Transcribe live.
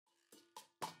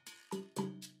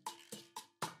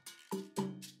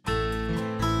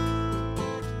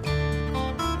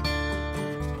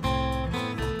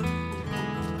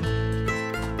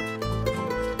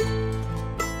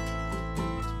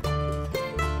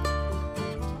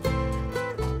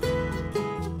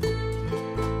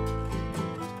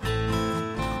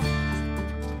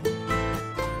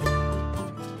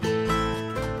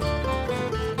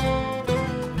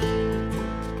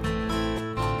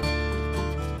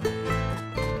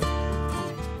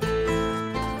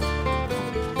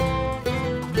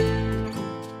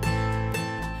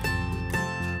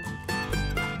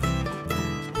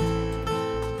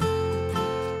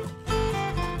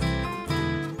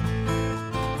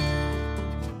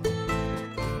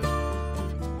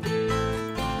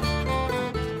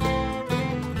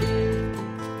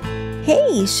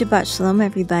Hey, Shabbat Shalom,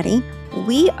 everybody.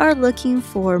 We are looking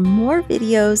for more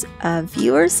videos of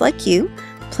viewers like you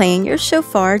playing your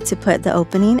shofar to put the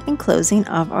opening and closing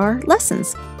of our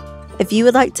lessons. If you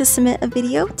would like to submit a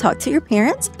video, talk to your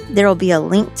parents. There will be a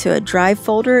link to a drive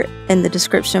folder in the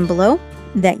description below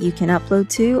that you can upload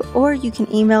to, or you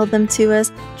can email them to us,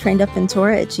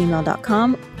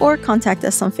 trainedupintorah@gmail.com, or contact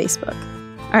us on Facebook.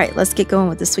 All right, let's get going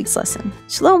with this week's lesson.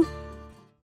 Shalom.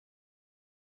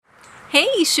 Hey,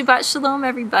 Shabbat Shalom,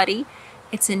 everybody.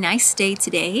 It's a nice day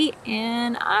today,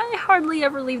 and I hardly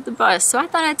ever leave the bus, so I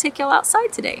thought I'd take y'all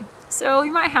outside today. So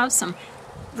you might have some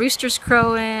roosters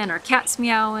crowing, or cats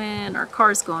meowing, or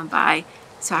cars going by,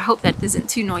 so I hope that isn't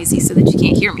too noisy so that you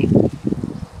can't hear me.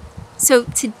 So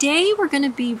today we're going to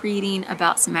be reading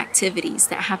about some activities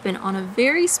that happen on a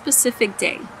very specific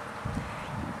day.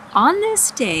 On this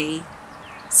day,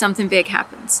 something big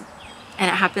happens,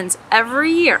 and it happens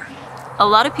every year. A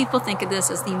lot of people think of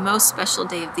this as the most special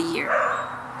day of the year.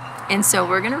 And so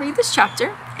we're going to read this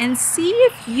chapter and see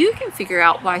if you can figure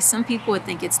out why some people would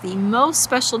think it's the most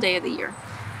special day of the year.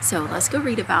 So let's go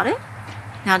read about it.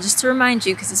 Now, just to remind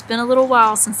you, because it's been a little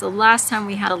while since the last time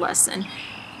we had a lesson,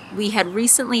 we had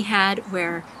recently had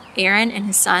where Aaron and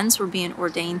his sons were being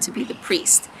ordained to be the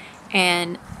priest.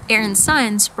 And Aaron's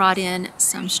sons brought in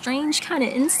some strange kind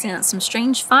of incense, some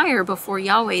strange fire before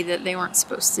Yahweh that they weren't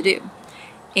supposed to do.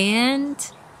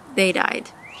 And they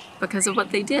died because of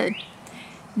what they did.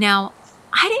 Now,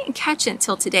 I didn't catch it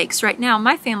until today, because right now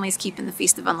my family's keeping the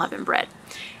Feast of Unleavened Bread.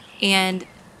 And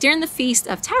during the Feast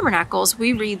of Tabernacles,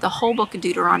 we read the whole book of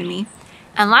Deuteronomy.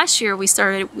 And last year we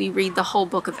read the whole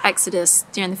book of Exodus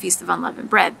during the Feast of Unleavened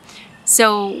Bread.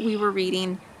 So we were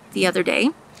reading the other day,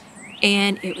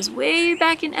 and it was way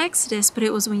back in Exodus, but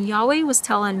it was when Yahweh was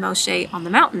telling Moshe on the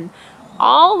mountain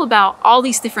all about all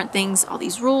these different things, all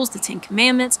these rules, the 10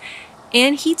 Commandments,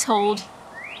 and he told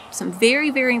some very,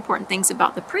 very important things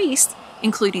about the priests,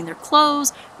 including their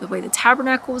clothes, the way the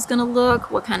tabernacle was going to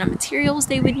look, what kind of materials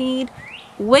they would need,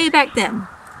 way back then.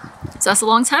 So that's a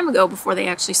long time ago, before they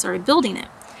actually started building it.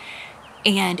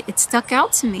 And it stuck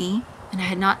out to me, and I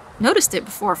had not noticed it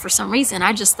before for some reason.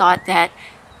 I just thought that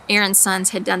Aaron's sons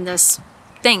had done this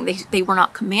thing they were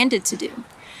not commanded to do.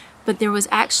 But there was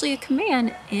actually a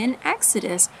command in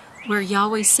Exodus where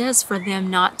Yahweh says for them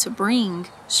not to bring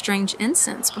strange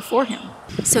incense before him.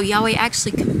 So Yahweh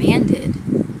actually commanded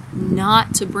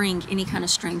not to bring any kind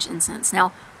of strange incense.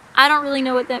 Now, I don't really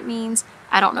know what that means.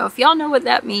 I don't know if y'all know what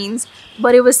that means,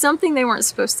 but it was something they weren't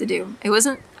supposed to do. It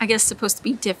wasn't, I guess, supposed to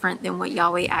be different than what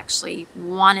Yahweh actually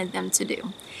wanted them to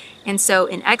do. And so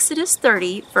in Exodus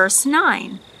 30, verse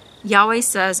 9, Yahweh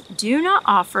says, "Do not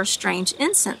offer strange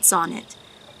incense on it,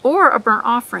 or a burnt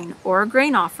offering, or a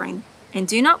grain offering, and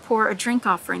do not pour a drink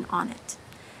offering on it."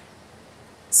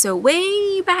 So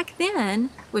way back then,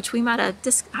 which we might have,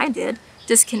 disconnected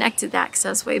that, because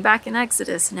that's way back in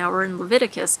Exodus, now we're in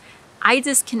Leviticus, I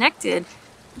disconnected,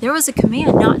 there was a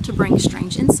command not to bring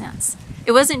strange incense.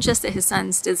 It wasn't just that his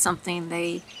sons did something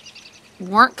they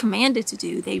weren't commanded to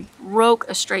do, they broke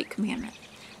a straight commandment.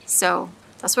 So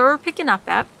that's where we're picking up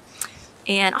at.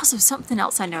 And also something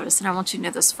else I noticed, and I want you to know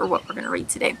this for what we're going to read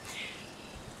today.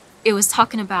 It was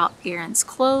talking about Aaron's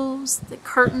clothes, the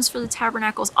curtains for the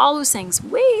tabernacles, all those things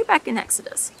way back in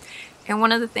Exodus. And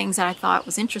one of the things that I thought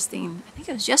was interesting, I think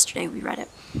it was yesterday we read it,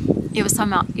 it was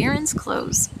talking about Aaron's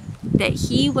clothes, that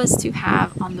he was to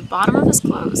have on the bottom of his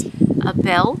clothes a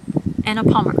bell and a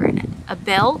pomegranate. A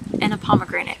bell and a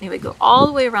pomegranate. And it would go all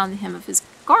the way around the hem of his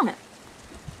garment.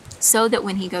 So that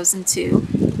when he goes into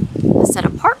a set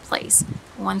apart place,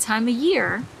 one time a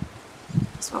year,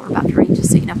 that's what we're about to read, just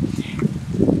so you know,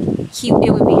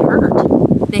 it would be heard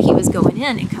that he was going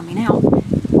in and coming out.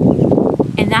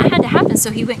 And that had to happen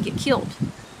so he wouldn't get killed.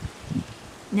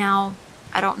 Now,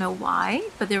 I don't know why,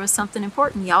 but there was something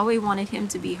important. Yahweh wanted him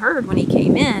to be heard when he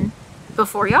came in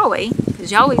before Yahweh,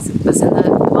 because Yahweh was in the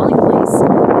dwelling place, the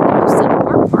most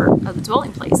important part of the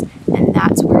dwelling place, and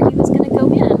that's where he was going to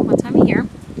go in one time a year.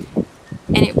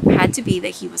 And it had to be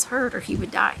that he was heard or he would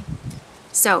die.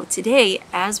 So today,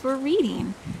 as we're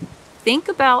reading, think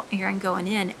about Aaron going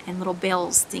in and little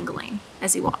bells dingling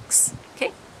as he walks.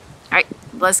 Okay? All right,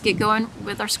 let's get going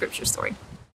with our scripture story.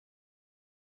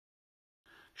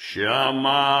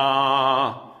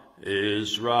 Shema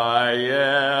Israel,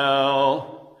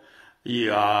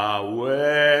 Yahweh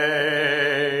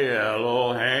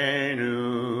Eloheinu,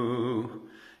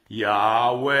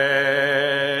 Yahweh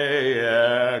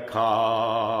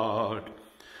Echad,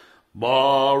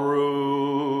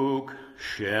 Baruch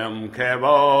Shem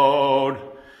Kevod,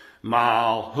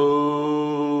 Malchuto,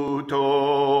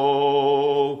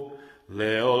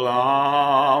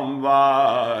 Leolam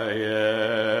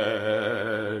Vayed.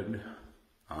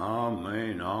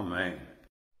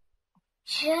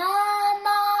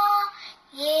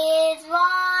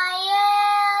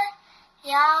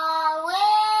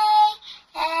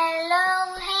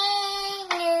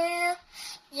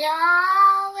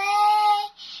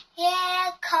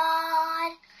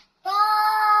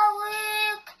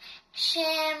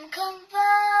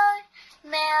 kavod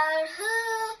melhu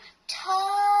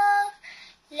tov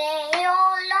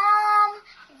leolam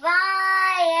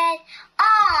vayed.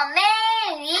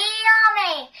 Amen.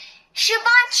 Amen.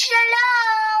 Shabbat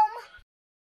shalom.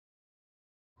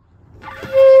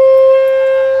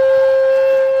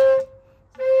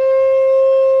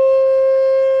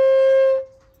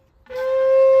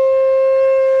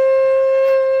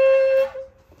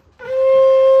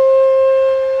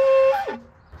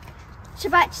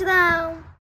 Shabbat shalom.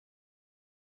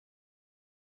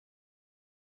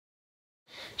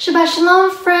 Shabbat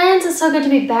shalom, friends. It's so good to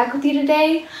be back with you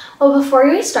today. Well, before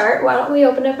we start, why don't we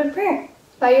open up in prayer?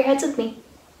 Bow your heads with me.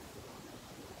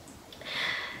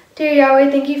 Dear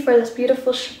Yahweh, thank you for this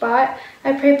beautiful Shabbat.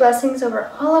 I pray blessings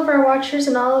over all of our watchers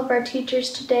and all of our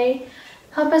teachers today.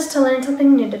 Help us to learn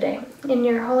something new today. In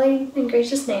your holy and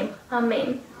gracious name,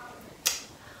 amen.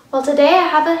 Well, today I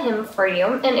have a hymn for you,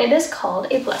 and it is called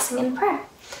A Blessing in Prayer.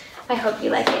 I hope you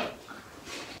like it.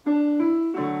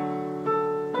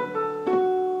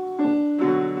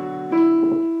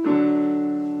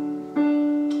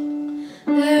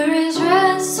 There is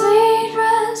rest, sweet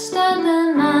rest at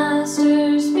the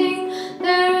Master's feet.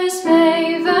 There is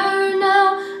favor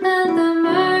now at the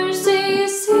mercy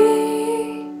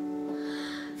seat.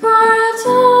 For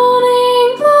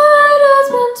atoning blood has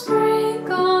been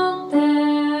sprinkled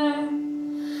there.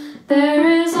 There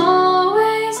is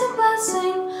always a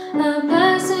blessing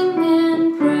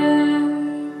in prayer.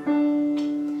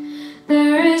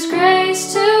 There is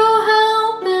grace to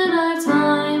help in our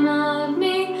time of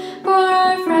need. For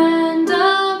our friend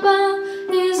above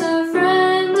is a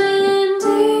friend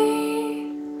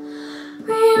indeed.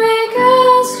 We may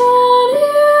cast on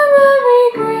him every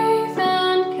grief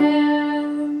and care.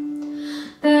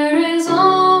 There is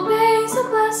always a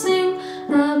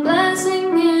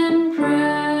blessing in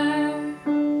prayer.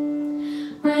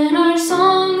 When our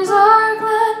songs are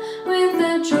glad with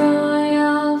the joy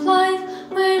of life,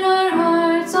 when our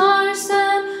hearts are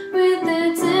sad with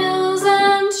its ills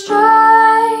and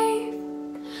strife,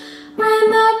 when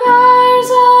the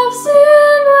bars of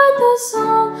sin with the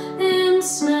soul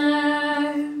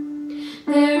ensnare,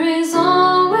 there is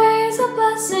always a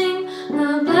blessing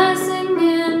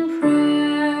in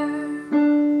prayer.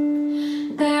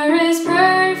 There is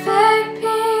perfect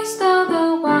peace though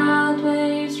the wild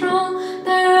waves roll.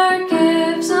 There are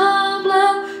gifts of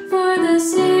love for the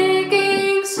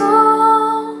seeking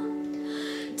soul.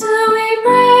 Till we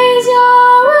praise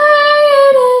Yahweh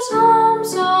in his home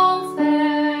so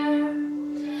fair.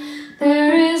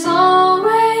 There is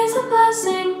always a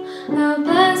blessing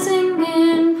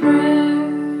in prayer.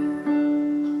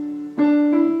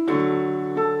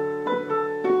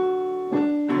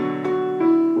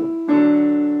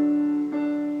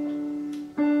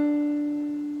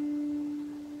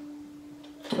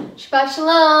 Shabbat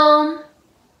shalom.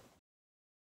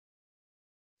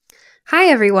 Hi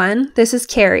everyone, this is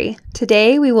Carrie.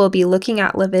 Today we will be looking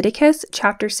at Leviticus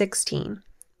chapter 16.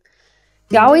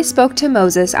 Yahweh spoke to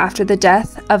Moses after the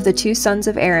death of the two sons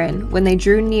of Aaron when they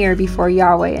drew near before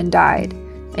Yahweh and died.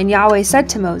 And Yahweh said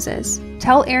to Moses,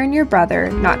 "Tell Aaron your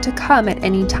brother not to come at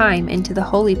any time into the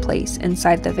holy place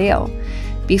inside the veil,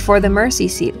 before the mercy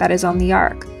seat that is on the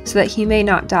ark, so that he may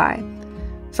not die.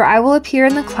 For I will appear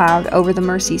in the cloud over the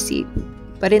mercy seat.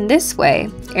 But in this way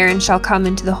Aaron shall come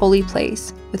into the holy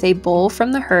place with a bull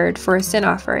from the herd for a sin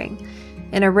offering,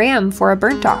 and a ram for a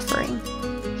burnt offering.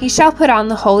 He shall put on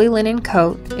the holy linen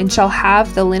coat, and shall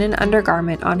have the linen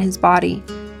undergarment on his body,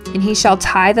 and he shall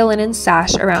tie the linen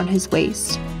sash around his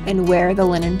waist, and wear the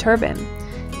linen turban.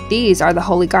 These are the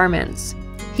holy garments.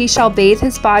 He shall bathe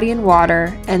his body in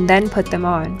water, and then put them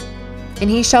on. And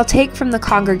he shall take from the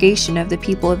congregation of the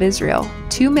people of Israel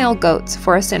 2 male goats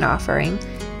for a sin offering,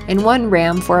 and 1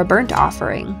 ram for a burnt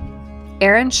offering.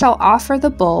 Aaron shall offer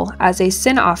the bull as a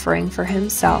sin offering for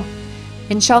himself,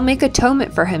 and shall make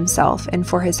atonement for himself and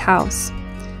for his house.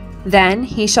 Then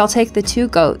he shall take the 2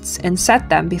 goats and set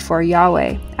them before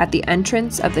Yahweh at the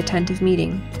entrance of the tent of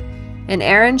meeting. And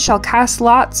Aaron shall cast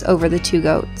lots over the 2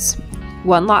 goats,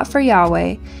 1 lot for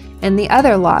Yahweh, and the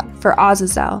other lot for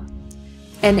Azazel.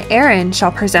 And Aaron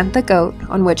shall present the goat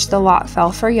on which the lot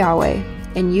fell for Yahweh,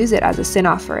 and use it as a sin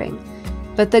offering.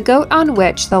 But the goat on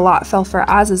which the lot fell for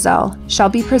Azazel shall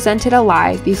be presented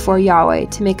alive before Yahweh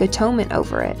to make atonement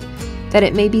over it, that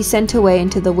it may be sent away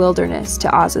into the wilderness to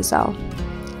Azazel.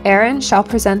 Aaron shall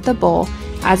present the bull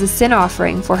as a sin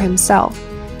offering for himself,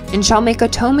 and shall make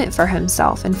atonement for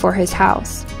himself and for his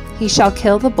house. He shall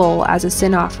kill the bull as a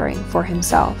sin offering for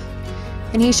himself.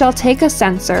 And he shall take a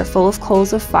censer full of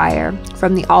coals of fire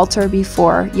from the altar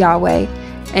before Yahweh,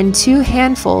 and 2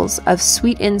 handfuls of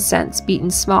sweet incense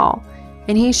beaten small,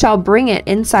 and he shall bring it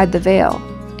inside the veil,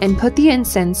 and put the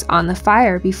incense on the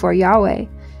fire before Yahweh,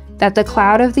 that the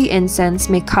cloud of the incense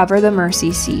may cover the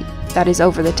mercy seat that is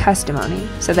over the testimony,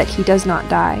 so that he does not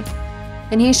die.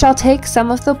 And he shall take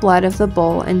some of the blood of the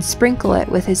bull and sprinkle it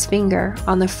with his finger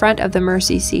on the front of the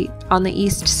mercy seat on the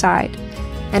east side.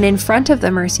 And in front of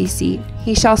the mercy seat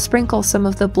he shall sprinkle some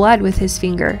of the blood with his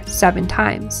finger 7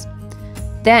 times.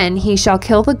 Then he shall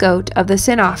kill the goat of the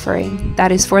sin offering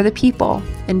that is for the people,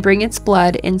 and bring its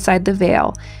blood inside the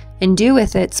veil, and do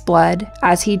with its blood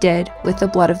as he did with the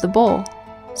blood of the bull,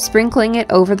 sprinkling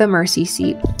it over the mercy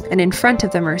seat and in front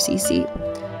of the mercy seat.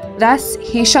 Thus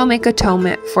he shall make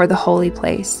atonement for the holy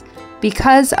place,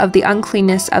 because of the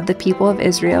uncleanness of the people of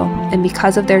Israel, and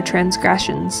because of their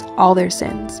transgressions, all their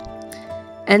sins.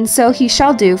 And so he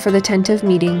shall do for the tent of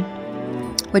meeting,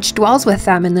 which dwells with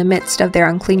them in the midst of their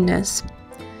uncleanness.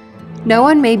 No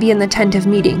one may be in the tent of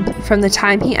meeting from the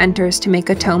time he enters to make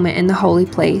atonement in the holy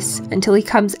place until he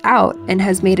comes out and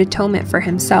has made atonement for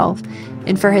himself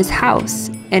and for his house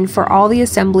and for all the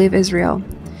assembly of Israel.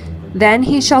 Then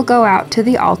he shall go out to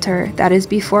the altar that is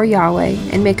before Yahweh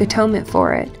and make atonement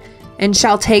for it, and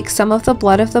shall take some of the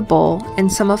blood of the bull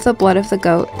and some of the blood of the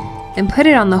goat, and put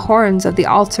it on the horns of the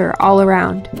altar all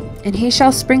around. And he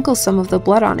shall sprinkle some of the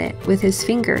blood on it with his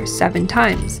finger 7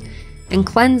 times, and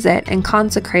cleanse it and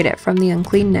consecrate it from the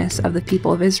uncleanness of the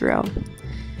people of Israel.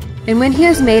 And when he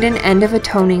has made an end of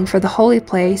atoning for the holy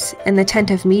place, and the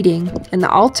tent of meeting, and the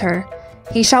altar,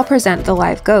 he shall present the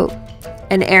live goat.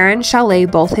 And Aaron shall lay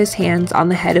both his hands on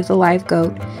the head of the live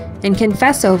goat, and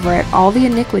confess over it all the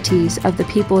iniquities of the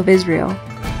people of Israel,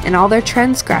 and all their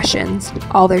transgressions,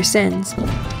 all their sins.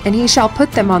 And he shall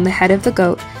put them on the head of the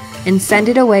goat, and send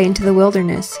it away into the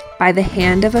wilderness, by the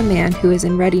hand of a man who is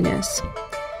in readiness.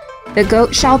 The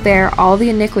goat shall bear all the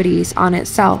iniquities on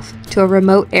itself to a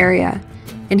remote area,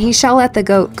 and he shall let the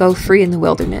goat go free in the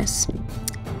wilderness.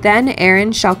 Then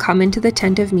Aaron shall come into the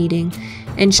tent of meeting,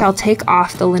 and shall take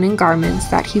off the linen garments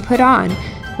that he put on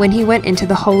when he went into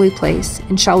the holy place,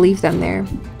 and shall leave them there.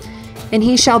 And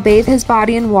he shall bathe his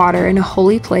body in water in a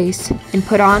holy place, and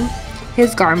put on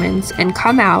his garments, and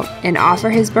come out, and offer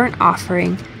his burnt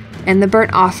offering, and the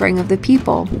burnt offering of the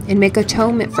people, and make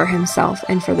atonement for himself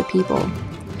and for the people.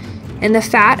 And the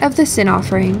fat of the sin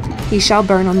offering he shall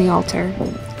burn on the altar.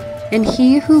 And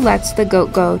he who lets the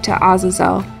goat go to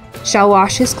Azazel shall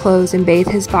wash his clothes and bathe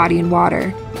his body in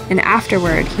water, and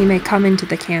afterward he may come into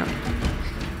the camp.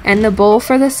 And the bull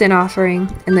for the sin offering,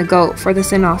 and the goat for the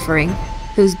sin offering,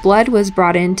 whose blood was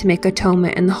brought in to make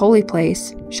atonement in the holy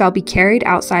place, shall be carried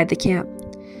outside the camp.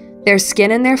 Their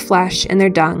skin and their flesh and their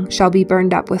dung shall be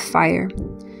burned up with fire.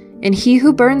 And he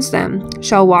who burns them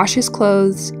shall wash his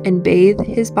clothes and bathe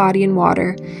his body in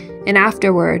water, and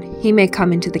afterward he may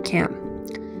come into the camp.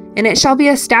 And it shall be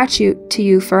a statute to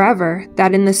you forever,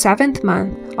 that in the 7th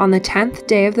month, on the 10th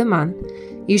day of the month,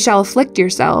 you shall afflict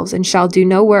yourselves and shall do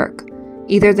no work,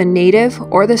 either the native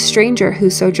or the stranger who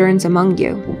sojourns among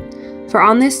you. For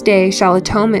on this day shall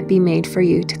atonement be made for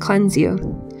you to cleanse you.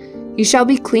 You shall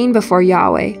be clean before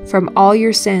Yahweh from all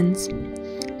your sins.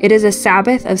 It is a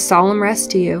Sabbath of solemn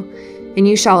rest to you, and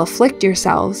you shall afflict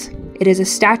yourselves. It is a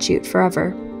statute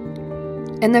forever.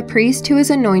 And the priest who is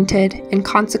anointed and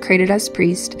consecrated as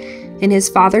priest in his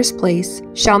father's place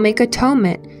shall make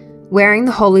atonement, wearing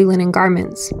the holy linen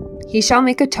garments. He shall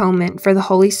make atonement for the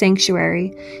holy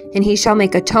sanctuary, and he shall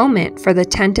make atonement for the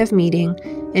tent of meeting,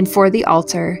 and for the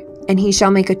altar, and he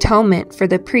shall make atonement for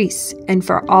the priests, and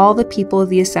for all the people of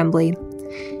the assembly.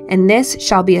 And this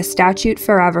shall be a statute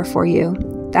forever for you,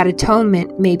 that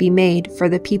atonement may be made for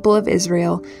the people of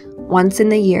Israel once in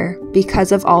the year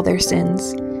because of all their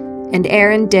sins. And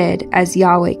Aaron did as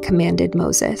Yahweh commanded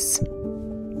Moses.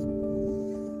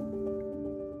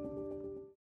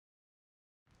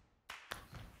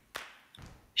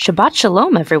 Shabbat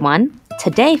Shalom, everyone!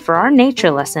 Today, for our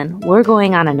nature lesson, we're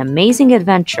going on an amazing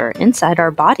adventure inside our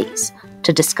bodies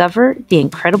to discover the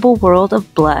incredible world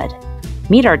of blood.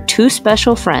 Meet our 2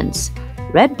 special friends,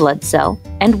 red blood cell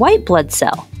and white blood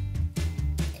cell.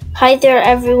 Hi there,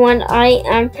 everyone. I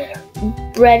am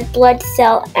red blood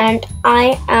cell, and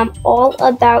I am all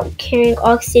about carrying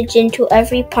oxygen to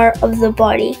every part of the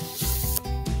body.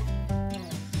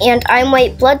 And I'm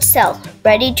white blood cell,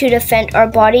 ready to defend our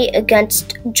body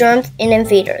against germs and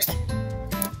invaders.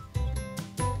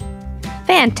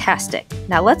 Fantastic!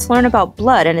 Now let's learn about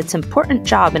blood and its important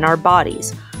job in our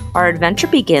bodies. Our adventure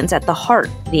begins at the heart,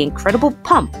 the incredible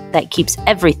pump that keeps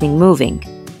everything moving.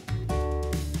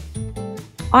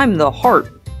 I'm the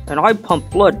heart, and I pump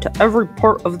blood to every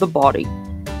part of the body.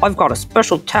 I've got a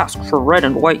special task for red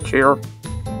and white here.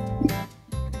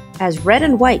 As red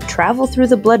and white travel through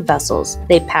the blood vessels,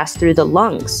 they pass through the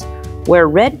lungs, where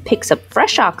red picks up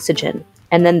fresh oxygen,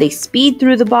 and then they speed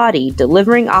through the body,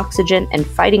 delivering oxygen and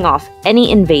fighting off any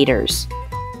invaders.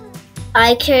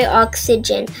 I carry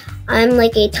oxygen. I'm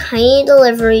like a tiny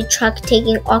delivery truck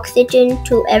taking oxygen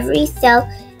to every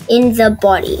cell in the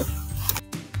body.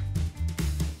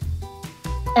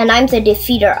 And I'm the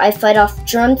defeater. I fight off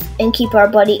germs and keep our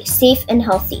body safe and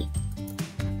healthy.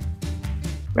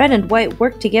 Red and white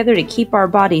work together to keep our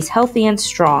bodies healthy and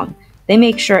strong. They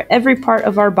make sure every part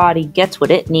of our body gets what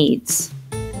it needs.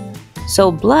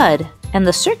 So blood and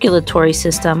the circulatory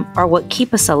system are what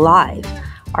keep us alive.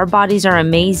 Our bodies are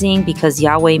amazing because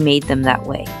Yahweh made them that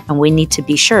way, and we need to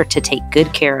be sure to take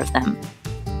good care of them.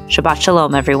 Shabbat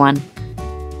Shalom, everyone.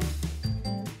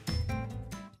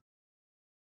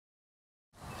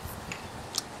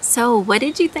 So, what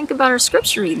did you think about our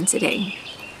scripture reading today?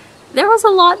 There was a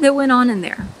lot that went on in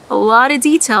there. A lot of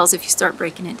details if you start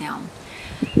breaking it down.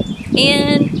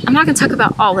 And I'm not going to talk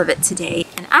about all of it today.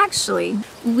 And actually,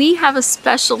 we have a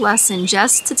special lesson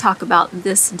just to talk about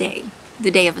this day,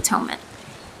 the Day of Atonement.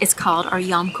 It's called our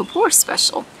Yom Kippur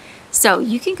special. So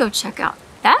you can go check out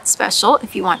that special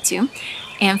if you want to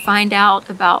and find out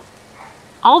about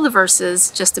all the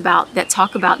verses just about that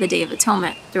talk about the Day of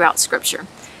Atonement throughout Scripture.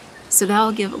 So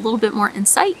that'll give a little bit more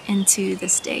insight into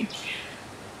this day.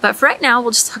 But for right now,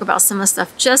 we'll just talk about some of the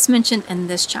stuff just mentioned in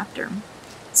this chapter.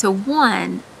 So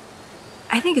one,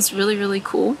 I think it's really, really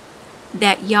cool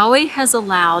that Yahweh has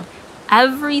allowed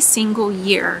every single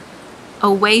year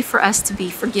a way for us to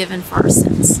be forgiven for our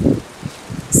sins.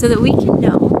 So that we can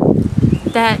know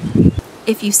that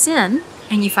if you sin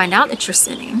and you find out that you're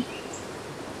sinning,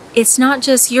 it's not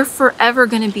just you're forever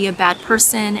going to be a bad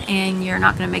person and you're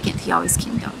not going to make it to Yahweh's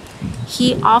kingdom.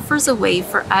 He offers a way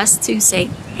for us to say,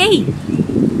 hey,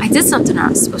 I did something I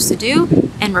was supposed to do,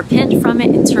 and repent from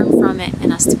it and turn from it,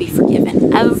 and us to be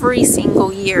forgiven. Every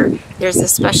single year, there's a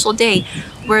special day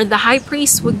where the high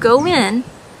priest would go in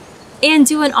and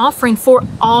do an offering for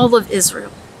all of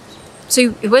Israel.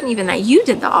 So it wasn't even that you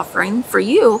did the offering for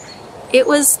you. It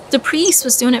was the priest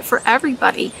was doing it for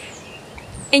everybody.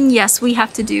 And yes, we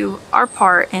have to do our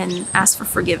part and ask for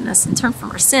forgiveness and turn from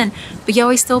our sin. But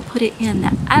Yahweh still put it in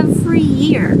that every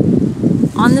year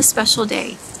on this special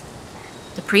day,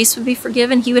 the priest would be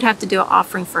forgiven. He would have to do an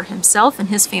offering for himself and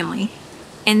his family.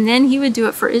 And then he would do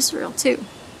it for Israel too.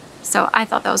 So I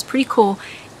thought that was pretty cool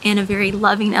and a very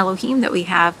loving Elohim that we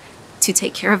have to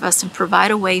take care of us and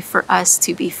provide a way for us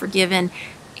to be forgiven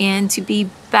and to be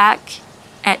back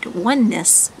at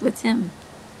oneness with him.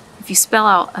 If you spell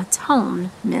out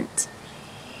atonement,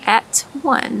 at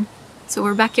one, so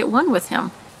we're back at one with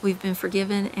him. We've been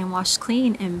forgiven and washed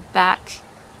clean and back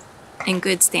in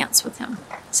good stance with him.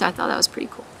 So I thought that was pretty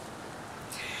cool.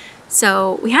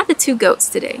 So we had the two goats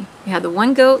today. We had the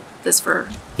one goat that's for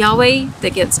Yahweh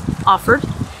that gets offered.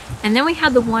 And then we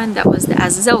had the one that was the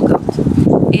Azazel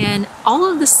goat. And all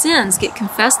of the sins get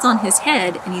confessed on his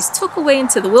head, and he's took away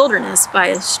into the wilderness by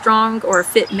a strong or a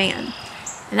fit man.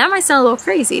 And that might sound a little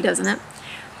crazy, doesn't it?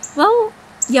 Well,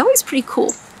 Yahweh's pretty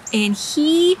cool. And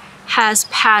he has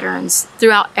patterns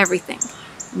throughout everything.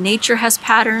 Nature has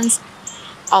patterns.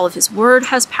 All of his word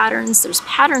has patterns. There's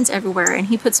patterns everywhere, and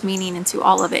he puts meaning into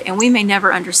all of it. And we may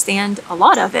never understand a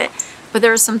lot of it, but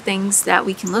there are some things that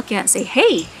we can look at and say,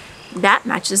 hey, that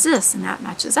matches this and that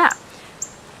matches that.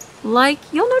 Like,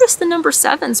 you'll notice the number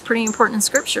 7 is pretty important in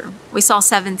Scripture. We saw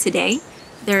 7 today.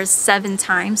 There's 7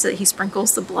 times that he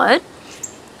sprinkles the blood.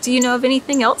 Do you know of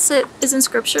anything else that is in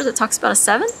Scripture that talks about a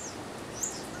 7?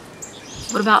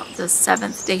 What about the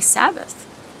 7th day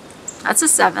Sabbath? That's a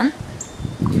 7.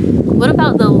 What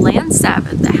about the land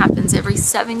Sabbath that happens every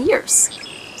 7 years?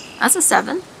 That's a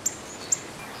 7.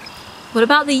 What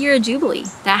about the year of Jubilee?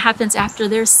 That happens after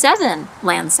there's 7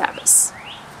 land Sabbaths.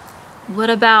 What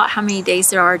about how many days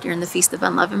there are during the Feast of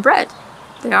Unleavened Bread?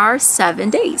 There are 7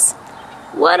 days.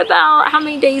 What about how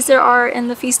many days there are in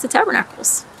the Feast of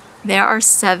Tabernacles? There are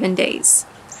 7 days.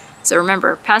 So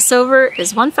remember, Passover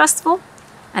is one festival,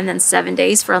 and then 7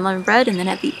 days for unleavened bread, and then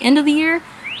at the end of the year,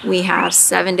 we have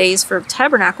 7 days for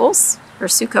Tabernacles, or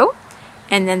Sukkot,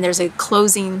 and then there's a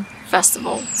closing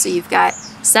festival. So you've got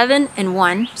 7 and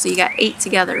 1, so you got 8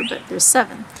 together, but there's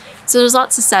 7. So there's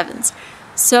lots of 7s.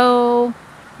 So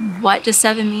what does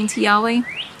 7 mean to Yahweh?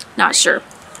 Not sure.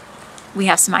 We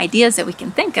have some ideas that we can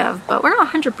think of, but we're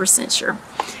not 100% sure.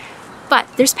 But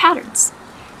there's patterns.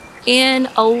 And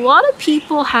a lot of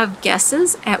people have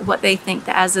guesses at what they think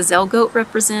the Azazel goat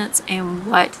represents and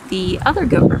what the other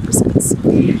goat represents.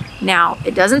 Now,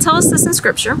 it doesn't tell us this in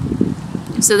Scripture,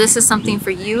 so this is something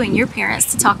for you and your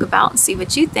parents to talk about and see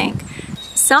what you think.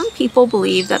 Some people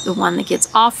believe that the one that gets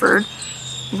offered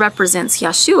represents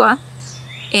Yeshua,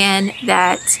 and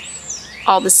that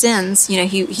all the sins,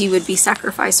 he would be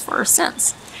sacrificed for our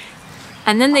sins.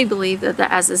 And then they believe that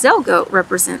the Azazel goat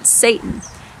represents Satan,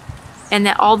 and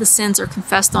that all the sins are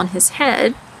confessed on his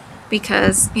head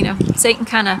because, Satan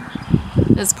kind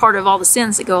of is part of all the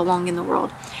sins that go along in the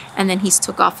world. And then he's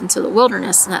took off into the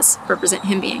wilderness, and that's represent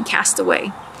him being cast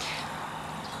away.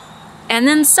 And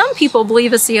then some people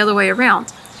believe it's the other way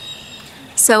around.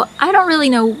 So I don't really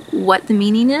know what the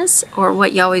meaning is or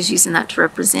what Yahweh's using that to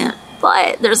represent,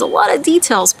 but there's a lot of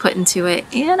details put into it,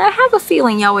 and I have a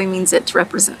feeling Yahweh means it to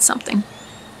represent something.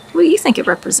 What do you think it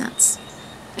represents?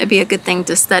 It'd be a good thing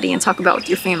to study and talk about with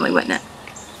your family, wouldn't it?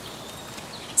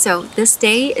 So this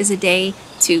day is a day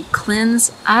to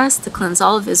cleanse us, to cleanse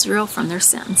all of Israel from their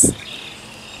sins.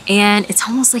 And it's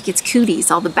almost like it's cooties,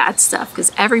 all the bad stuff,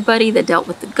 because everybody that dealt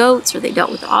with the goats or they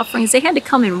dealt with the offerings, they had to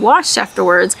come and wash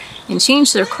afterwards and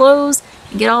change their clothes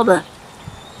and get all the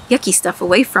yucky stuff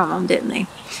away from them, didn't they?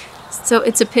 So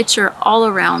it's a picture all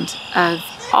around of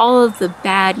all of the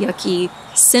bad, yucky,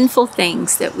 sinful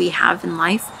things that we have in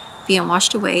life being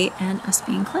washed away and us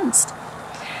being cleansed.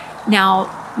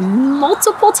 Now,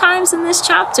 multiple times in this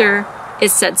chapter, it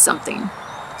said something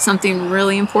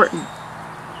really important.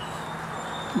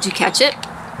 Did you catch it?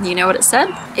 You know what it said?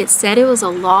 It said it was a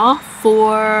law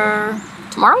for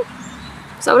tomorrow?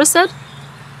 Is that what it said?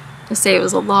 Did it say it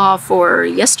was a law for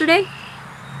yesterday?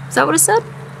 Is that what it said?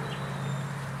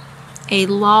 A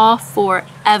law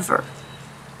forever.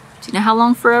 Do you know how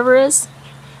long forever is?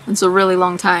 It's a really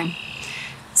long time.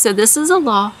 So this is a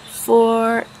law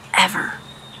forever.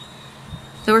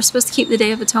 So we're supposed to keep the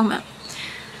Day of Atonement.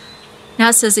 Now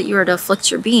it says that you are to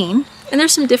afflict your being, and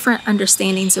there's some different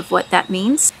understandings of what that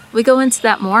means. We go into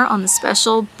that more on the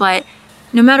special, but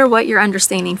no matter what your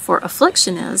understanding for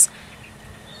affliction is,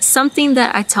 something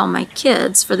that I tell my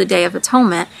kids for the Day of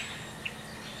Atonement,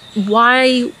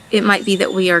 why it might be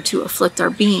that we are to afflict our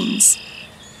beings,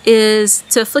 is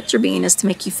to afflict your being is to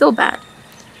make you feel bad.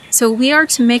 So we are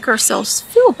to make ourselves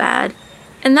feel bad,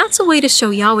 and that's a way to show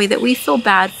Yahweh that we feel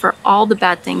bad for all the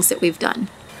bad things that we've done.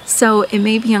 So it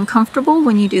may be uncomfortable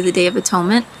when you do the Day of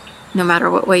Atonement, no matter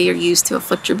what way you're used to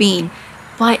afflict your being,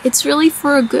 but it's really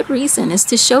for a good reason. It's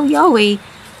to show Yahweh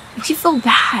we feel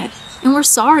bad and we're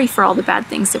sorry for all the bad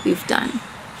things that we've done.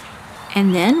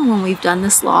 And then when we've done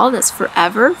this law that's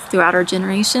forever throughout our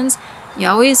generations,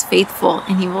 Yahweh is faithful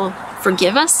and he will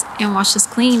forgive us and wash us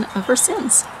clean of our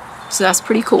sins. So that's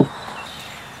pretty cool.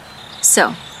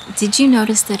 So did you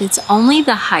notice that it's only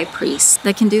the high priest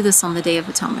that can do this on the Day of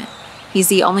Atonement? He's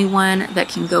the only one that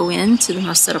can go into the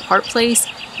most set apart place.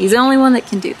 He's the only one that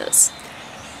can do this.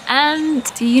 And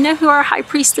do you know who our high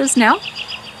priest is now?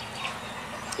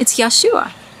 It's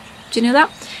Yeshua. Do you know that?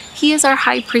 He is our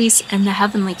high priest in the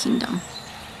heavenly kingdom.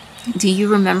 Do you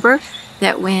remember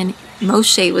that when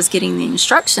Moshe was getting the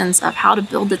instructions of how to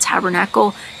build the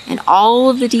tabernacle and all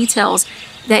of the details,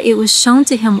 that it was shown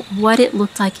to him what it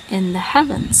looked like in the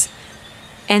heavens,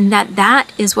 and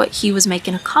that is what he was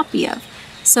making a copy of.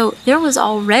 So there was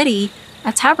already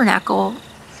a tabernacle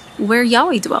where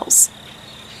Yahweh dwells,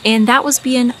 and that was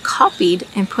being copied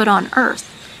and put on earth.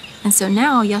 And so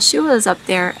now Yeshua is up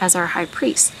there as our high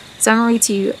priest. So I'm going to read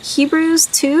to you Hebrews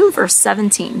 2 verse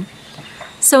 17.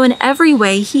 So in every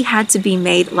way he had to be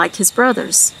made like his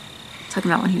brothers,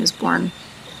 talking about when he was born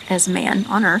as a man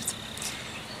on earth,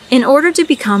 in order to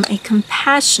become a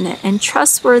compassionate and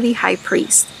trustworthy high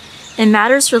priest in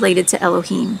matters related to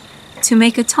Elohim, to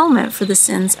make atonement for the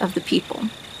sins of the people.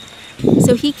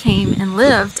 So he came and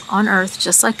lived on earth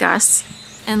just like us,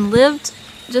 and lived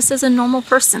just as a normal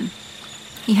person.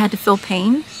 He had to feel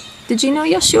pain. Did you know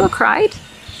Yeshua cried?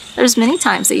 There's many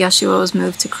times that Yeshua was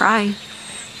moved to cry.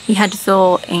 He had to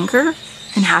feel anger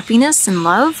and happiness and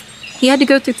love. He had to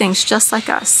go through things just like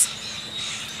us.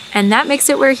 And that makes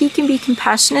it where he can be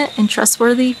compassionate and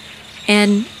trustworthy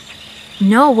and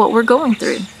know what we're going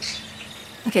through.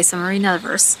 Okay, so I'm going to read another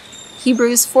verse.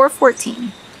 Hebrews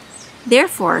 4:14.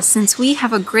 Therefore, since we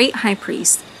have a great high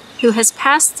priest who has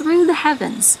passed through the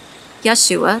heavens,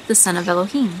 Yeshua, the Son of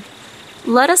Elohim,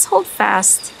 let us hold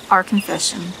fast our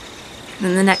confession.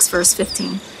 Then the next verse,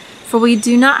 15. For we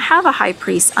do not have a high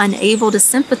priest unable to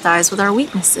sympathize with our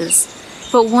weaknesses,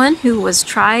 but one who was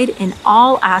tried in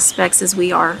all aspects as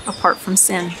we are, apart from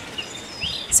sin.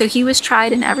 So he was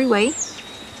tried in every way,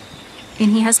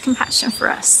 and he has compassion for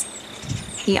us.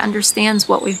 He understands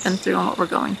what we've been through and what we're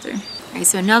going through. Okay,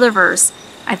 so another verse,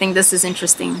 I think this is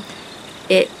interesting.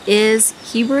 It is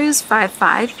Hebrews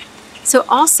 5:5. So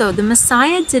also the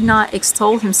Messiah did not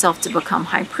extol himself to become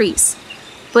high priest,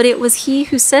 but it was he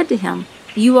who said to him,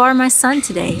 You are my son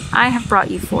today. I have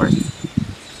brought you forth.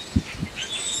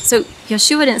 So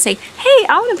Yeshua didn't say, hey,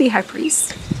 I want to be high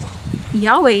priest.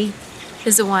 Yahweh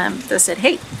is the one that said,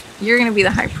 hey, you're going to be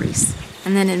the high priest.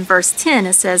 And then in verse 10,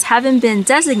 it says, having been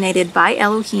designated by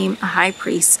Elohim a high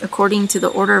priest according to the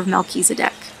order of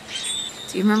Melchizedek.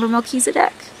 Do you remember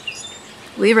Melchizedek?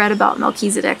 We read about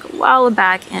Melchizedek a while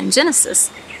back in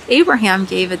Genesis. Abraham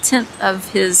gave a tenth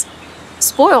of his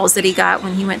spoils that he got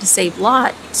when he went to save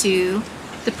Lot to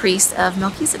the priest of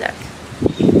Melchizedek.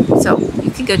 So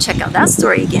you could go check out that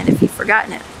story again if you've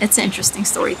forgotten it. It's an interesting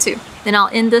story too. Then I'll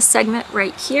end this segment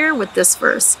right here with this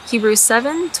verse, Hebrews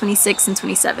 7, 26 and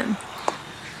 27.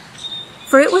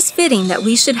 For it was fitting that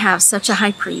we should have such a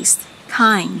high priest,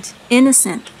 kind,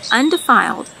 innocent,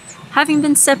 undefiled, having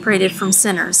been separated from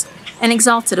sinners and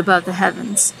exalted above the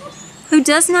heavens, who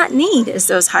does not need, as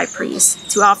those high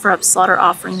priests, to offer up slaughter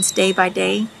offerings day by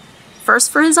day,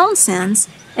 first for his own sins,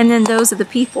 and then those of the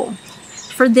people.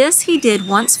 For this he did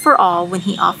once for all when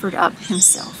he offered up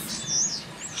himself.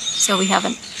 So we have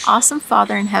an awesome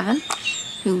Father in heaven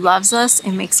who loves us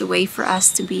and makes a way for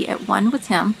us to be at one with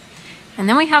him. And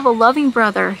then we have a loving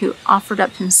brother who offered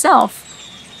up himself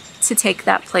to take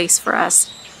that place for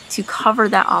us, to cover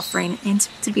that offering, and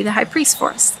to be the high priest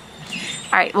for us.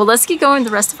 All right, well, let's get going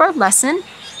with the rest of our lesson,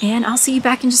 and I'll see you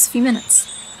back in just a few minutes.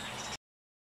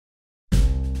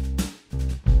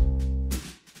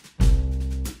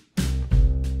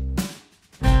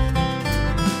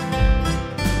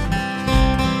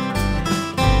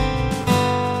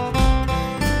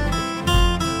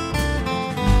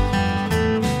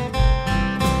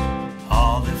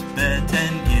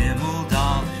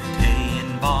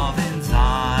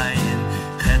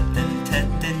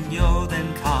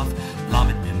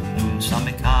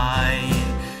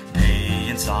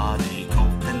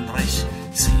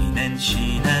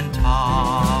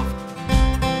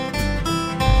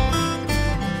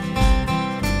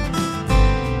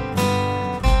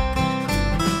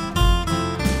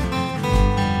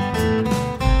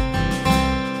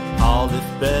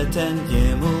 Beten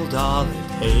Gimel Dalet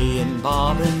Heyen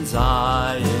Baben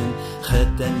Zayin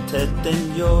Cheten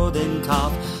Teten Yoden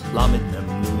Kaf Lamed Mem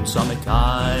Nun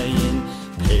Samekayin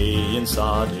Heyen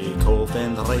Sade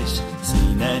Kofen Resh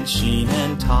Sinen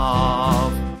Shinen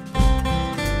Tav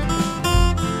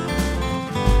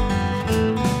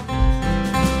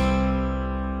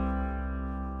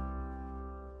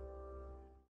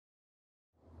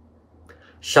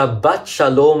Shabbat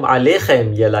Shalom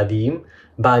Alechem Yeladim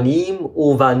בנים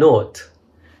ובנות,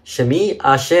 שמי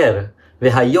אשר,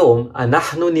 והיום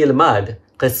אנחנו נלמד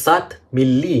קצת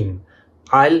מילים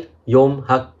על יום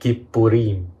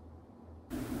הכיפורים.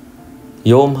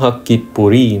 יום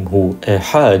הכיפורים הוא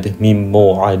אחד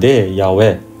ממועדי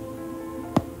יהוה.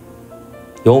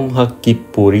 יום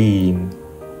הכיפורים,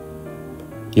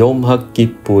 יום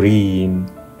הכיפורים.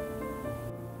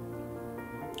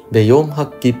 ביום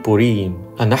הכיפורים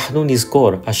אנחנו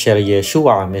נזכור אשר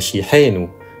ישוע משיחנו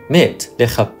מת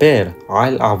לכפר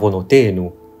על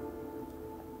עוונותינו.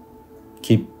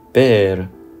 כיפר,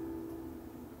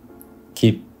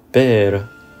 כיפר.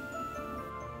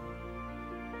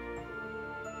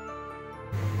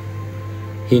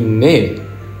 הנה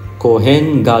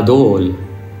כהן גדול,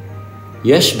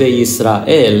 יש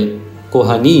בישראל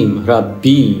כהנים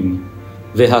רבים,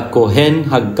 והכהן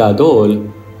הגדול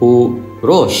הוא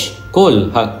ראש כל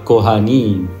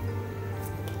הכהנים.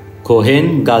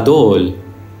 כהן גדול,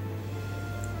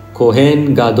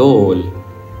 כהן גדול.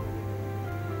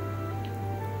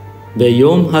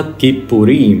 ביום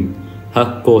הכיפורים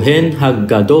הכהן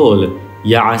הגדול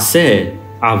יעשה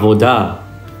עבודה.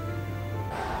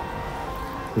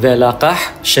 ולקח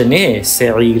שני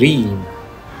שעירים,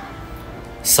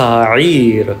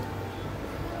 שעיר,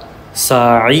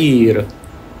 שעיר.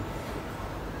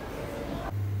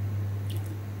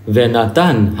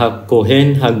 ונתן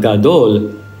הכהן הגדול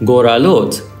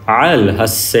גורלות על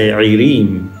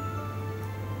השעירים.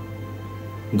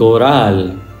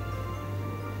 גורל,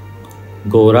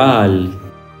 גורל.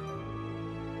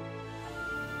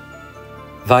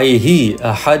 ויהי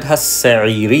אחד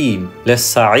השעירים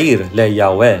לשעיר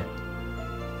ליהוה.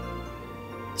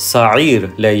 שעיר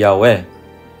ליהוה.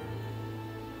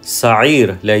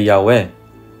 שעיר ליהוה.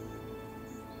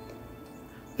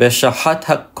 ושחט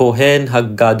הכהן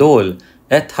הגדול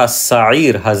את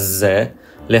השעיר הזה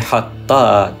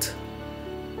לחטאת.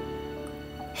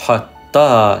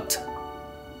 חטאת.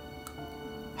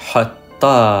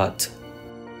 חטאת.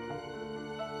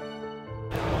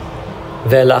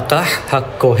 ולקח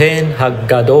הכהן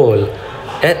הגדול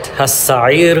את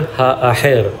השעיר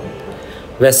האחר,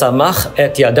 וסמך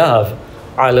את ידיו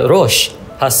על ראש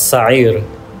השעיר,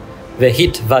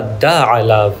 והתוודע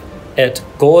עליו את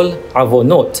כל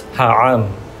עוונות העם.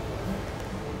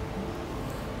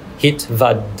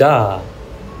 התוודע,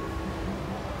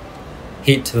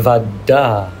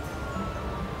 התוודע.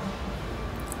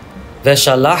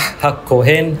 ושלח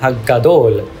הכהן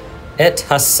הגדול את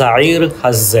השעיר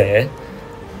הזה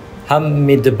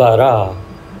המדברה.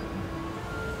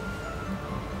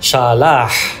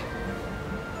 שלח,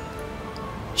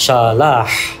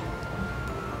 שלח.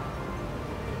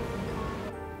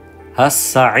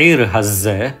 השעיר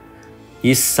הזה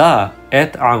יישא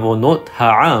את עוונות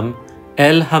העם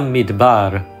אל המדבר.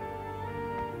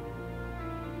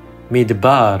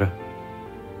 מדבר,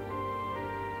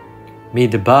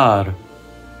 מדבר.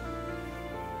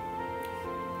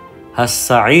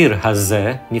 השעיר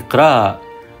הזה נקרא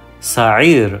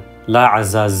שעיר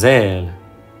לעזאזל.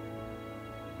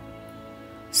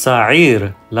 שעיר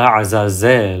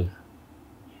לעזאזל.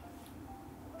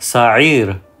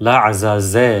 שעיר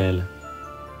לעזאזל.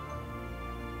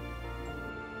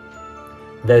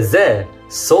 וזה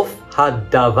סוף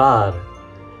הדבר.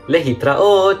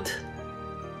 להתראות.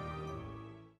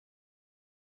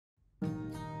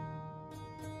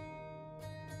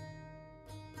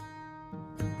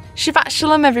 Shabbat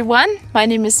Shalom, everyone. My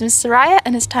name is Miss Soraya,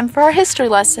 and it's time for our history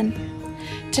lesson.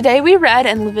 Today we read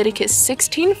in Leviticus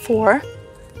 16:4,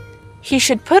 he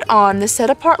should put on the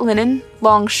set-apart linen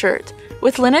long shirt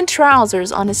with linen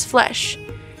trousers on his flesh,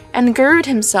 and gird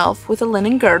himself with a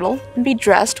linen girdle, and be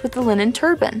dressed with a linen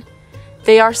turban.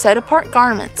 They are set-apart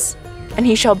garments, and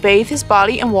he shall bathe his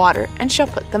body in water, and shall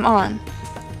put them on.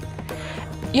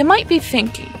 You might be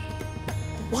thinking,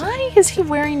 why is he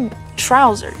wearing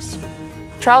trousers?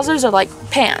 Trousers are like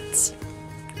pants.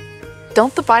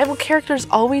 Don't the Bible characters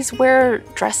always wear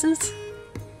dresses?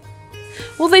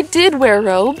 Well, they did wear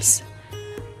robes.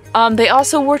 They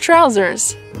also wore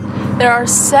trousers. There are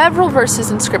several verses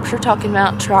in scripture talking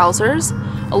about trousers.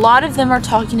 A lot of them are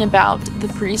talking about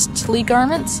the priestly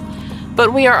garments,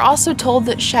 but we are also told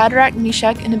that Shadrach,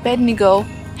 Meshach, and Abednego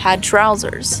had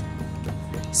trousers.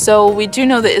 So we do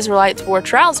know the Israelites wore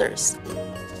trousers.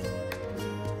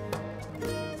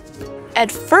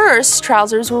 At first,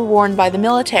 trousers were worn by the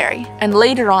military, and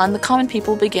later on, the common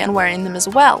people began wearing them as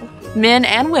well. Men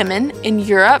and women in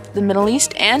Europe, the Middle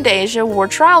East, and Asia wore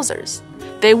trousers.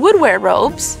 They would wear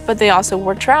robes, but they also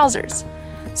wore trousers.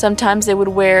 Sometimes they would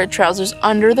wear trousers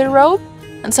under their robe,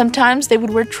 and sometimes they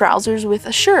would wear trousers with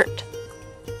a shirt.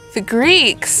 The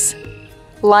Greeks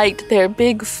liked their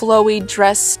big flowy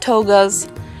dress togas,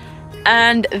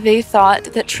 and they thought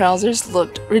that trousers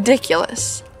looked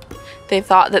ridiculous. They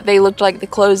thought that they looked like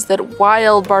the clothes that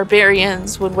wild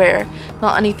barbarians would wear.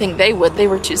 Not anything they would, they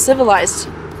were too civilized.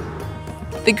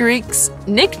 The Greeks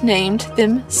nicknamed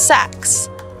them sacks,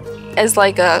 as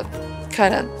like a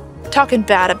kind of talking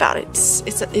bad about it.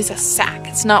 It's a sack,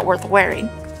 it's not worth wearing.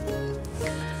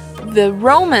 The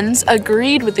Romans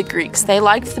agreed with the Greeks. They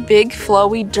liked the big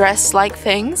flowy dress-like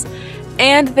things,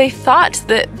 and they thought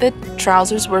that the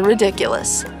trousers were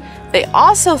ridiculous. They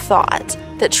also thought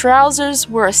that trousers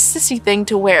were a sissy thing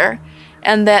to wear,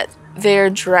 and that their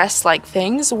dress-like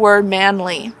things were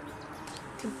manly.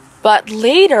 But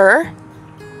later,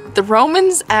 the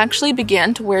Romans actually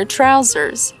began to wear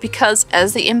trousers, because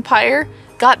as the empire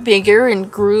got bigger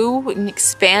and grew and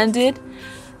expanded,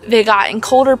 they got in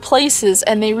colder places,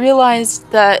 and they realized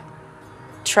that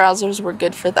trousers were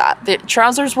good for that. The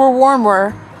trousers were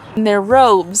warmer than their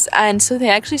robes, and so they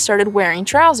actually started wearing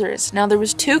trousers. Now, there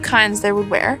was two kinds they would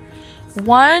wear.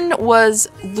 One was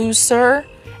looser,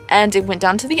 and it went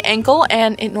down to the ankle,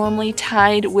 and it normally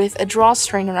tied with a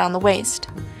drawstring around the waist.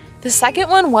 The second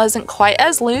one wasn't quite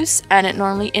as loose, and it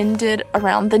normally ended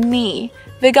around the knee.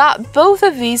 They got both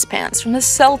of these pants from the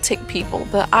Celtic people,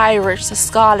 the Irish, the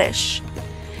Scottish.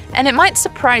 And it might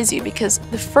surprise you, because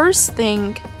the first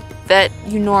thing that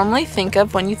you normally think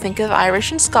of when you think of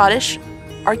Irish and Scottish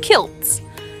are kilts.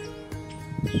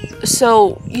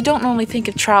 So you don't normally think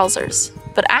of trousers.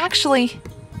 But actually,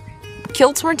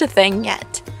 kilts weren't a thing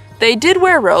yet. They did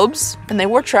wear robes, and they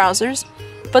wore trousers,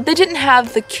 but they didn't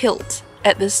have the kilt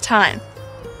at this time.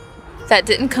 That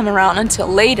didn't come around until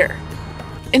later.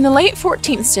 In the late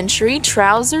 14th century,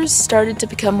 trousers started to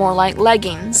become more like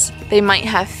leggings. They might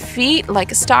have feet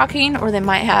like a stocking, or they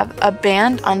might have a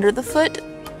band under the foot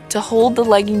to hold the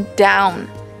legging down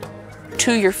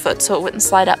to your foot so it wouldn't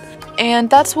slide up. And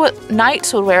that's what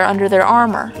knights would wear under their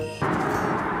armor.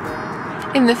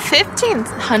 In the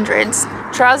 1500s,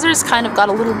 trousers kind of got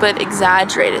a little bit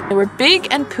exaggerated. They were big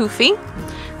and poofy.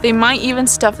 They might even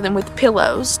stuff them with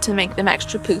pillows to make them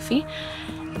extra poofy.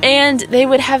 And they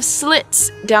would have slits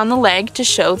down the leg to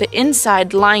show the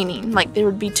inside lining. Like there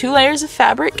would be 2 layers of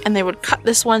fabric, and they would cut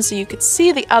this one so you could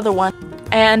see the other one,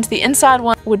 and the inside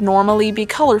one would normally be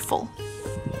colorful.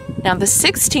 Now the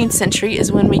 16th century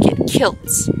is when we get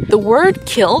kilts. The word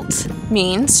kilt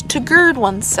means to gird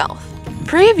oneself.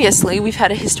 Previously, we've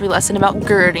had a history lesson about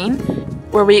girding,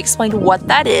 where we explained what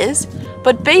that is,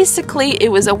 but basically it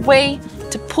was a way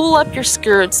to pull up your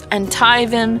skirts and tie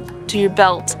them to your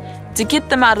belt to get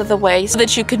them out of the way so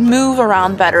that you could move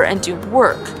around better and do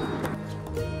work.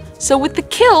 So with the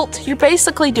kilt, you're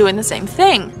basically doing the same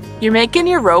thing. You're making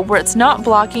your robe where it's not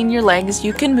blocking your legs,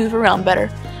 you can move around better.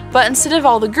 But instead of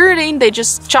all the girding, they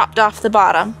just chopped off the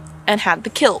bottom and had the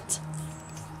kilt.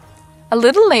 A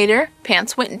little later,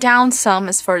 pants went down some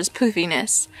as far as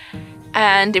poofiness.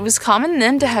 And it was common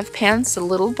then to have pants a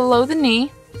little below the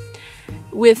knee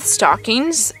with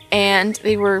stockings, and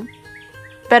they were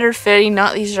better fitting,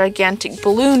 not these gigantic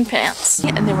balloon pants.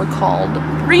 And they were called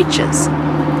breeches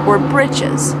or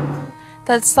breeches.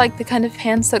 That's like the kind of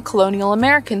pants that colonial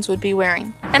Americans would be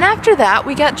wearing. And after that,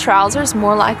 we got trousers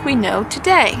more like we know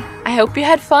today. I hope you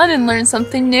had fun and learned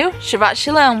something new. Shabbat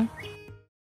Shalom.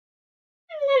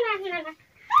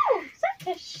 Oh,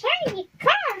 such a shiny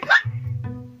car.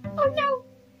 Oh no,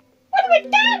 what have I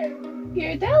done?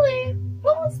 Here, Deli.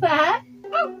 What was that?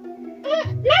 Oh,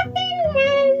 nothing,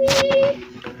 Mommy.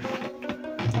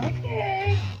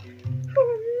 Okay.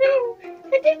 Oh no,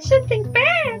 I did something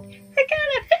bad. I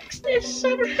gotta fix this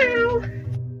somehow.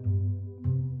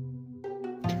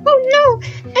 Oh no,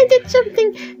 I did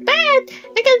something bad.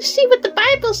 I gotta see what the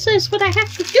Bible says, what I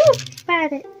have to do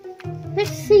about it.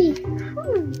 Let's see.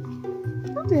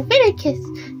 Leviticus.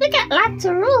 They got lots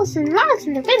of rules and laws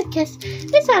in Leviticus.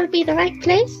 This ought to be the right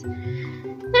place.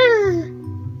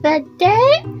 The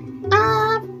Day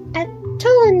of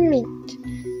Atonement.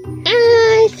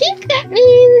 I think that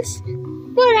means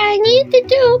what I need to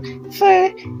do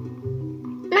for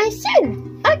my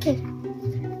sin. Okay.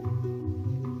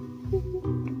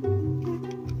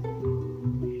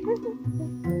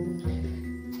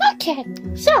 Okay,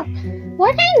 so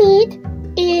what I need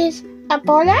is a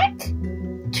bullock,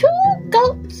 2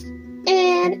 goats,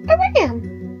 and a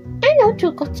ram. I know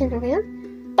 2 goats and a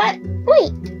ram, but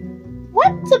wait,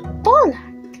 what's a bullock?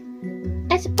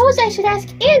 I suppose I should ask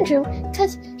Andrew,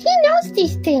 because he knows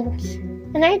these things,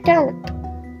 and I don't.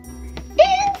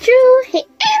 Andrew! Hey,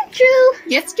 Andrew!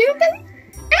 Yes, Jonathan?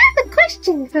 I have a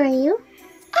question for you.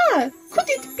 Could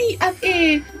it be of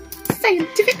a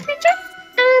scientific nature?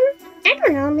 I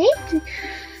don't know, maybe.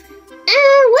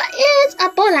 What is a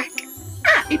bullock?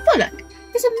 A bullock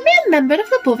is a male member of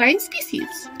the bovine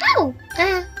species. Oh,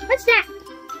 what's that?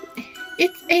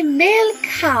 It's a male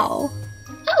cow.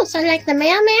 Oh, so like the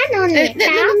mailman on the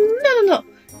cow? No.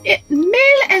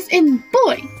 Male as in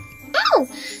boy. Oh,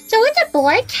 so it's a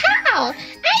boy cow.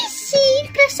 I see.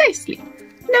 Precisely.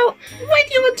 Now, why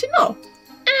do you want to know?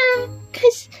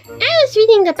 Because I was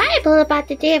reading the Bible about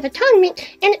the Day of Atonement,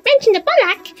 and it mentioned a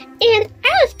bullock, and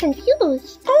I was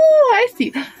confused. Oh, I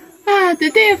see.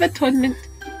 The Day of Atonement.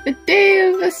 The day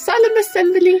of a solemn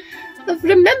assembly, of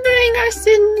remembering our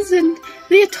sins and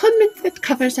the atonement that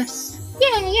covers us.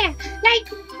 Yeah. Like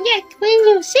when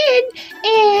you sin,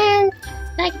 and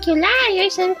like you lie or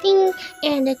something,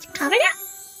 and it's covered up.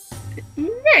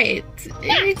 Right.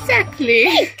 Yeah. Exactly.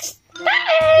 Thanks.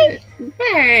 Bye.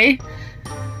 Bye.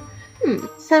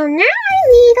 So now I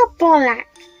need a bullock.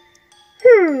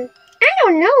 I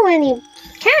don't know any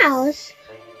cows.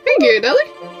 Hey, good,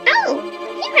 Ellie. Oh,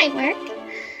 he might work.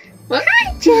 What?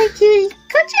 Hi, Jackie.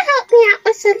 Could you help me out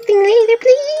with something later,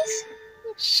 please?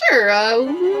 Sure.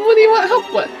 What do you want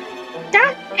help with?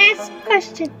 Don't ask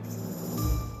questions.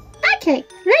 Okay,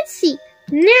 let's see.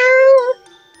 Now,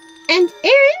 and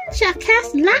Aaron shall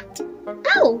cast Lot.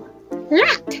 Oh,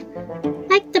 Lot.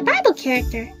 Like the Bible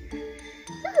character.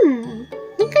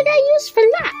 What could I use for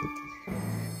Lot?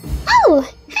 Oh,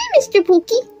 hi, Mr. Pookie.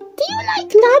 Do you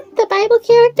like Lot, the Bible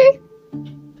character?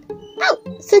 Oh,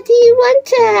 so do you want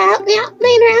to help me out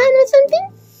later on with something?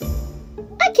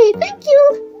 Okay, thank you.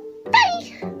 Bye.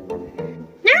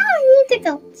 Now I need the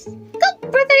goats. Goat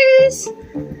brothers.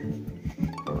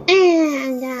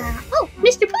 And,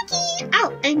 Mr. Pookie. Oh,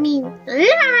 I mean,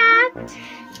 Lot.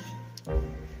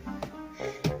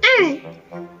 Alright.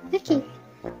 Okay.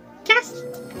 Cast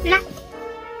Lot.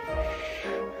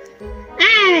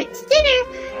 Alright, it's dinner.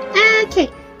 Okay.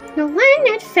 The one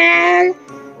that fell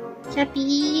shall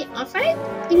be offering,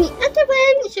 and the other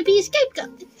one should be a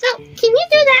scapegoat. So, can you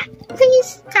do that,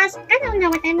 please? Because I don't know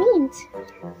what that means.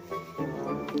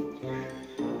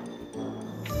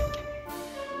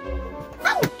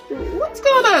 Oh, what's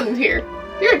going on here?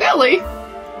 You're Deli.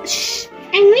 Shh.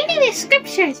 and reading the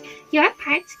scriptures. Your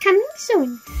part's coming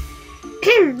soon.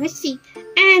 Let's see.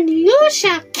 And you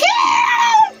shall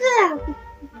kill them.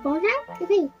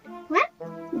 Wait, what?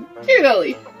 Here,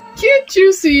 Ellie, can't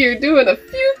you see you're doing a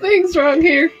few things wrong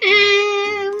here?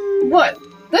 1.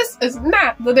 This is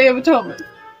not the Day of Atonement.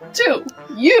 2.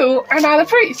 You are not a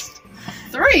priest.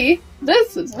 3.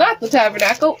 This is not the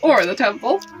tabernacle or the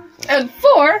temple. And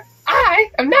 4. I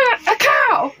am not a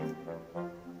cow.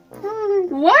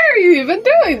 Why are you even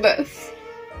doing this?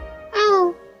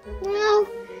 Oh, well,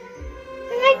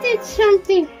 I did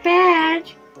something bad.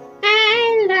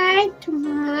 I lied to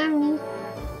Mommy.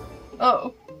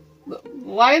 Oh,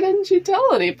 why didn't you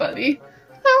tell anybody?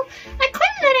 Well, I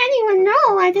couldn't let anyone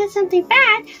know I did something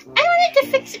bad. I wanted to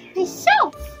fix it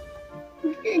myself.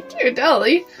 Dear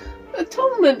Ellie,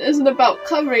 atonement isn't about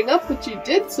covering up what you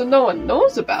did so no one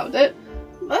knows about it.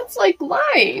 That's like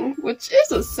lying, which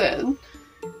is a sin.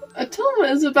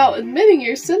 Atonement is about admitting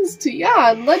your sins to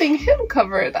Yah and letting Him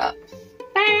cover it up.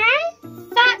 But I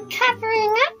thought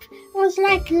covering up was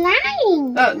like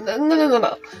lying.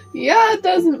 No. Yah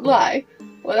doesn't lie.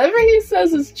 Whatever He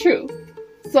says is true.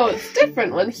 So it's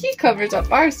different when He covers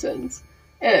up our sins.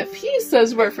 And if He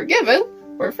says we're forgiven,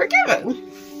 we're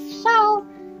forgiven. So,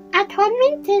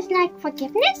 atonement is like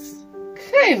forgiveness?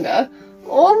 Kinda.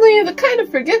 Only the kind of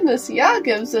forgiveness Yah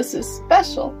gives us is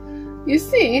special. You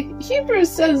see, Hebrews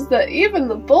says that even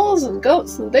the bulls and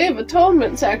goats in the Day of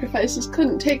Atonement sacrifices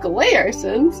couldn't take away our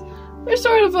sins. They're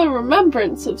sort of a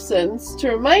remembrance of sins to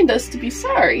remind us to be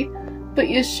sorry. But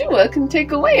Yeshua can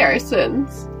take away our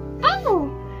sins.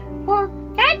 Oh, well,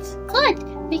 that's good,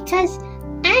 because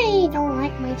I don't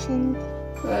like my sins.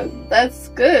 That's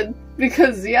good,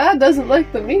 because Yah doesn't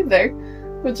like them either.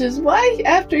 Which is why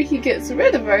after He gets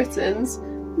rid of our sins,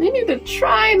 we need to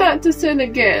try not to sin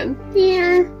again.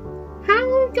 Yeah.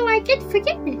 How do I get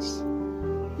forgiveness?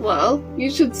 Well, you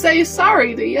should say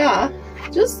sorry to Yah,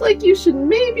 just like you should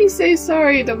maybe say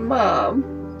sorry to Mom.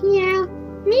 Yeah,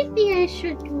 maybe I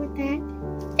should do that.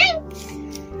 Thanks!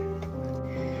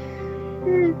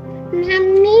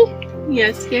 Mommy?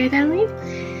 Yes, dear Ellie?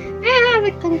 I have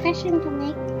a confession to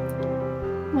make.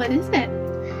 What is it?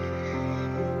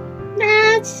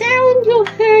 That sound you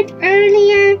heard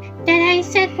earlier that I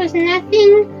said was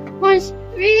nothing was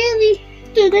really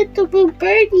the little blue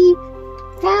birdie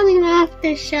falling off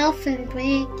the shelf and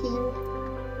breaking.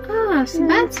 Oh, so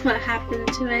that's what happened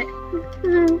to it.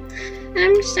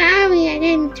 I'm sorry I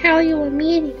didn't tell you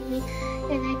immediately,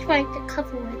 and I tried to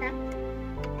cover it up.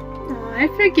 Oh, I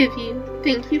forgive you.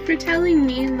 Thank you for telling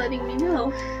me and letting me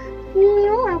know.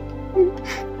 You're welcome.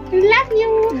 Love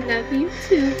you. Love you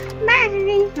too. Bye.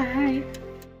 Bye.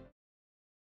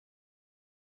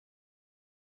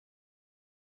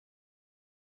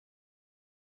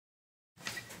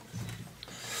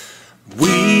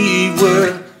 We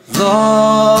were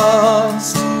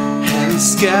lost and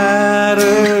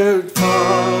scattered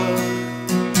far.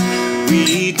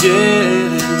 We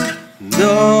didn't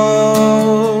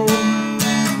know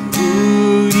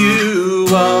who you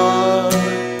are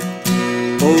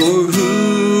or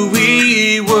who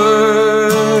we were,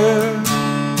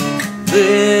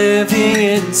 living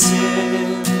in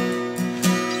sin.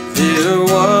 There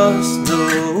was no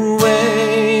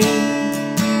way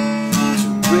to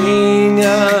bring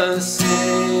us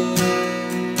in,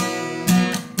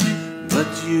 but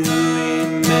you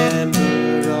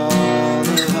remembered all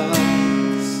of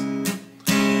us.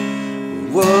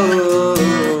 Whoa,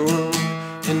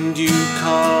 and you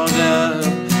called out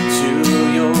to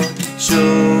your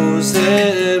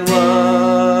chosen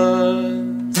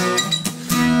ones.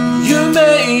 You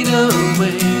made a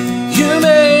way, you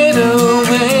made a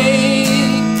way,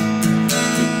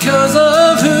 because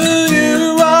of who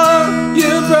you are.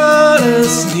 You brought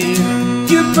us near,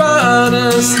 you brought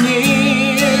us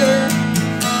near.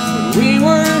 We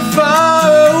were far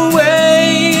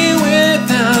away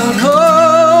without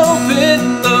hope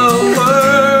in the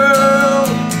world.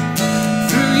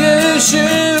 Through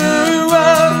Yeshua,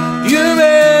 you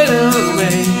made a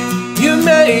way, you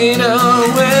made a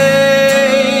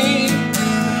way.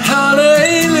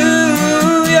 Hallelujah.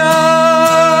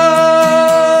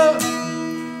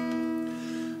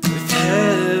 With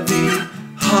heavy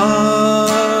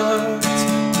hearts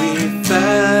we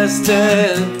fast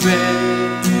and pray,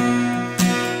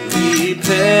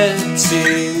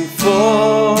 repenting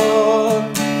for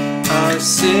our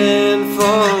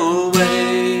sinful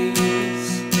ways,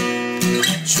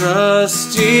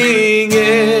 trusting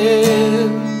in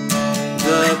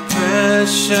the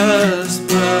precious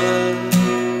blood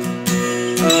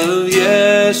of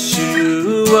Yeshua.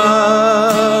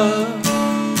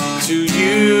 To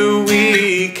you we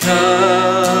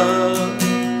come,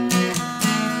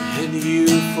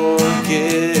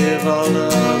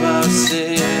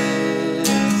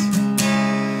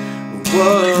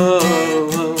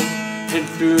 Whoa, and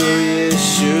through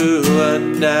Yeshua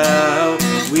now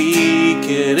we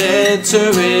can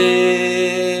enter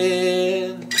in.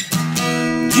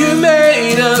 You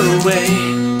made a way,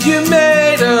 you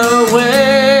made a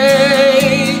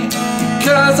way.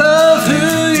 Because of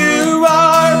who you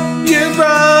are, you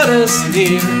brought us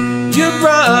near, you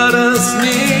brought us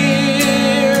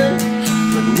near.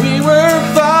 When we were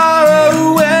far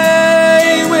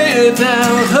away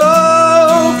without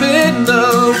hope in the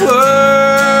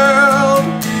world,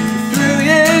 through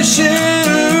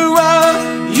Yeshua,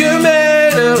 you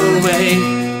made a way,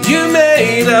 you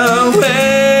made a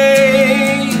way.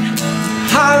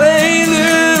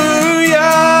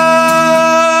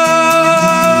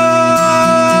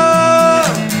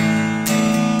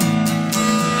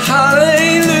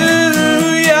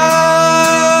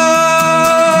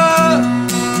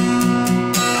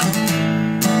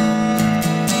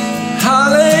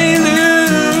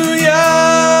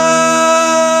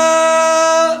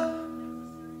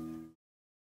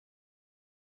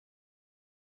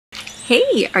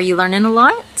 Hey, are you learning a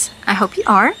lot? I hope you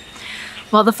are.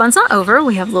 Well, the fun's not over.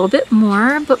 We have a little bit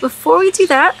more, but before we do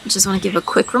that, I just want to give a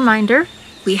quick reminder.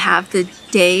 We have the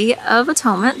Day of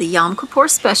Atonement, the Yom Kippur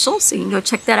special, so you can go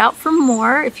check that out for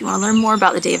more if you want to learn more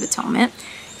about the Day of Atonement.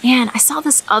 And I saw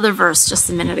this other verse just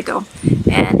a minute ago,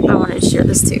 and I wanted to share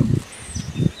this too.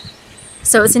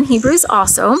 So it's in Hebrews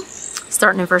also,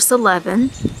 starting in verse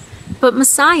 11. But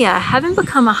Messiah, having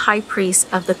become a high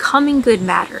priest of the coming good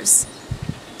matters,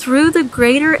 through the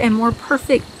greater and more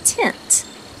perfect tent,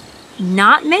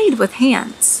 not made with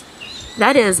hands,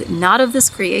 that is, not of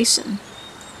this creation.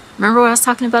 Remember what I was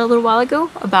talking about a little while ago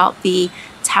about the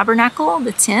tabernacle,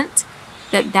 the tent,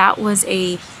 that was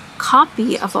a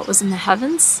copy of what was in the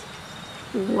heavens?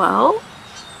 Well,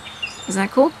 isn't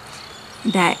that cool?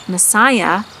 That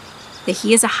Messiah, that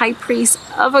he is a high priest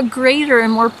of a greater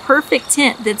and more perfect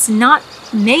tent that's not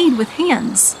made with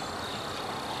hands.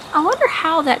 I wonder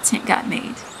how that tent got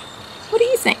made. What do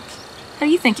you think? How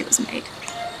do you think it was made?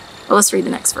 Well, let's read the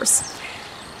next verse.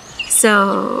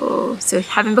 So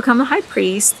having become a high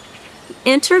priest, he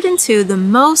entered into the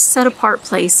most set apart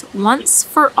place once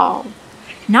for all,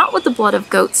 not with the blood of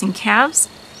goats and calves,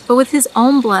 but with his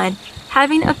own blood,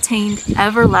 having obtained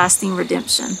everlasting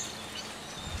redemption.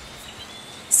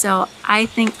 So I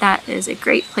think that is a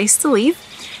great place to leave,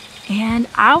 and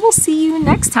I will see you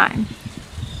next time.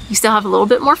 You still have a little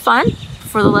bit more fun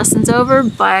before the lesson's over,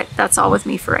 but that's all with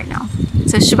me for right now.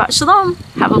 So Shabbat Shalom.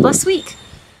 Have a blessed week.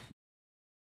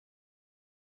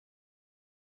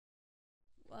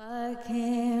 What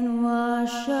can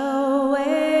wash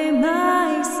away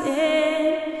my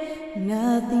sin?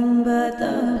 Nothing but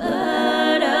the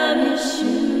blood of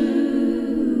Yeshua.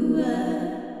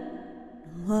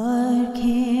 What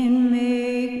can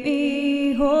make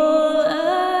me whole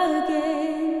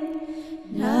again?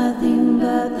 Nothing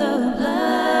but the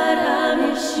blood of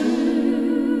Yeshua.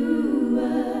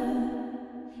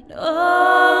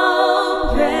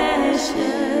 Oh,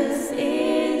 precious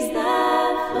is the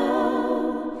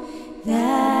flow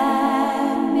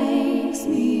that makes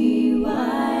me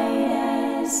white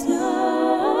as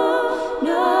snow.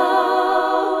 No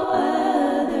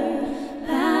other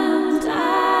fount I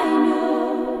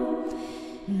know.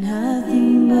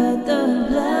 Nothing but the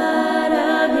blood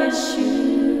of Yeshua.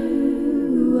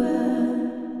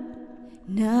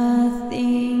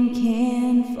 Nothing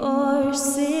can for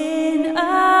sin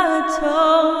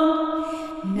atone.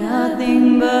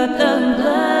 Nothing but the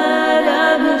blood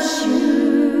of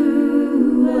Yeshua.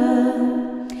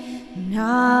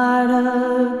 Not a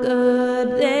good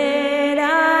that I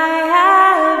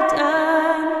have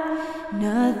done.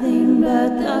 Nothing but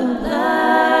the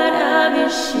blood of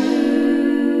Yeshua.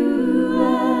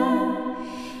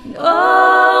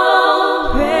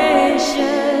 Oh,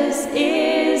 precious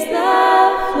is the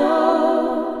flow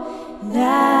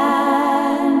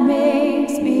that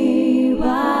makes me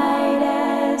white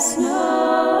as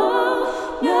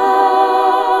snow. No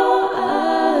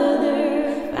other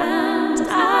fount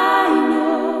I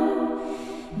know.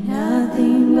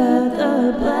 Nothing but the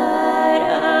blood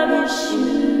of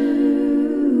Yeshua.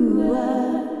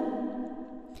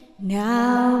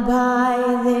 Now by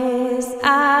this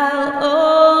I'll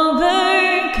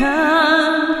overcome.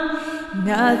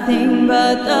 Nothing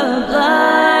but the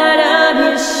blood of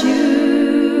Yeshua.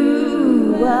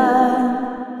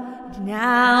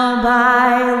 Now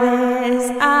by this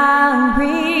I'll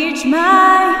reach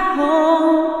my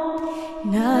home.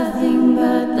 Nothing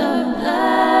but the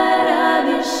blood of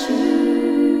Yeshua.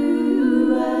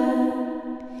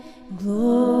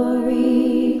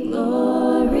 Glory,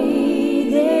 glory,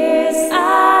 this I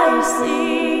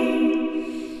sing.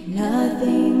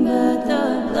 Nothing but the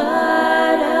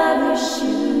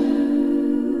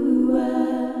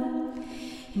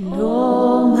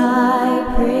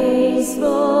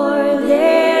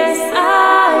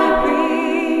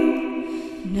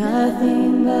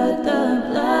nothing but the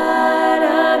blood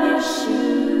of Yeshua.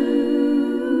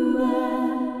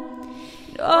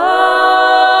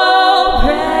 Oh,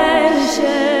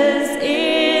 precious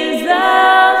is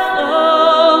the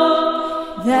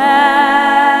flow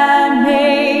that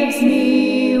makes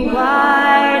me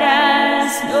white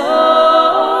as snow.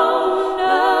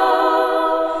 No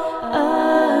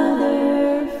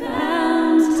other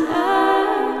fount I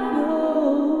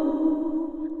know,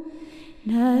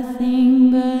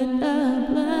 nothing but the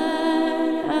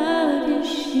blood of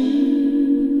Yeshua.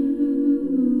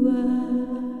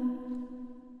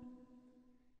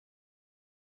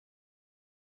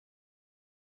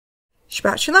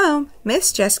 Shabbat Shalom,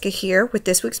 Miss Jessica here with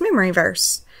this week's memory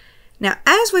verse. Now,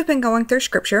 as we've been going through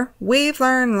Scripture, we've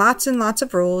learned lots and lots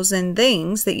of rules and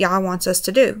things that Yah wants us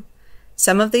to do.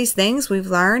 Some of these things we've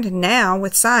learned now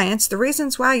with science, the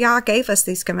reasons why Yah gave us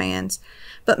these commands.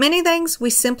 But many things we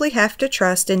simply have to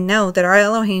trust and know that our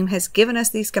Elohim has given us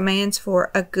these commands for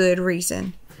a good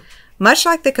reason. Much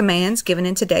like the commands given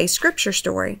in today's Scripture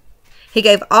story. He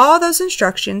gave all those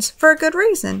instructions for a good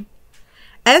reason.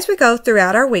 As we go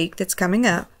throughout our week that's coming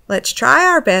up, let's try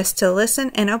our best to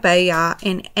listen and obey Yah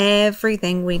in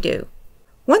everything we do.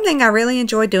 One thing I really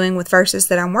enjoy doing with verses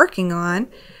that I'm working on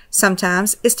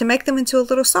sometimes is to make them into a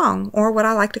little song, or what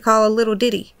I like to call a little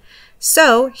ditty.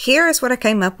 So here is what I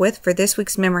came up with for this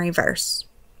week's memory verse.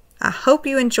 I hope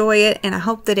you enjoy it, and I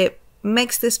hope that it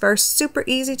makes this verse super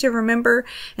easy to remember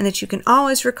and that you can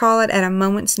always recall it at a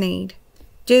moment's need.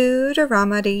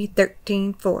 Deuteronomy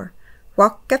 13:4.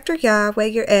 Walk after Yahweh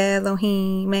your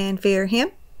Elohim and fear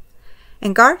him,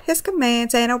 and guard his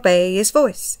commands and obey his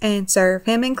voice, and serve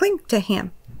him and cling to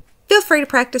him. Feel free to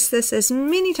practice this as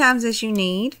many times as you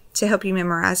need to help you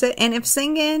memorize it, and if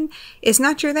singing is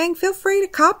not your thing, feel free to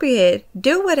copy it.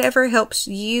 Do whatever helps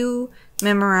you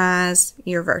memorize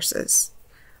your verses.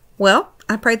 Well,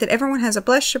 I pray that everyone has a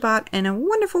blessed Shabbat and a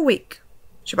wonderful week.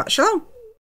 Shabbat Shalom.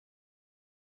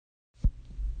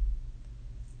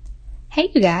 Hey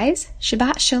you guys,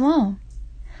 Shabbat Shalom.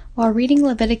 While reading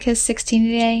Leviticus 16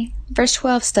 today, verse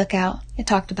 12 stuck out. It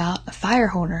talked about a fire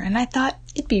holder, and I thought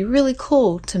it'd be really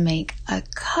cool to make a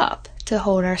cup to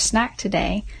hold our snack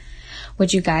today.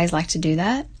 Would you guys like to do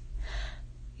that?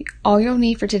 All you'll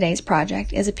need for today's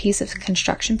project is a piece of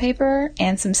construction paper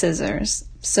and some scissors.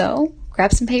 So,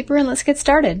 grab some paper and let's get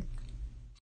started.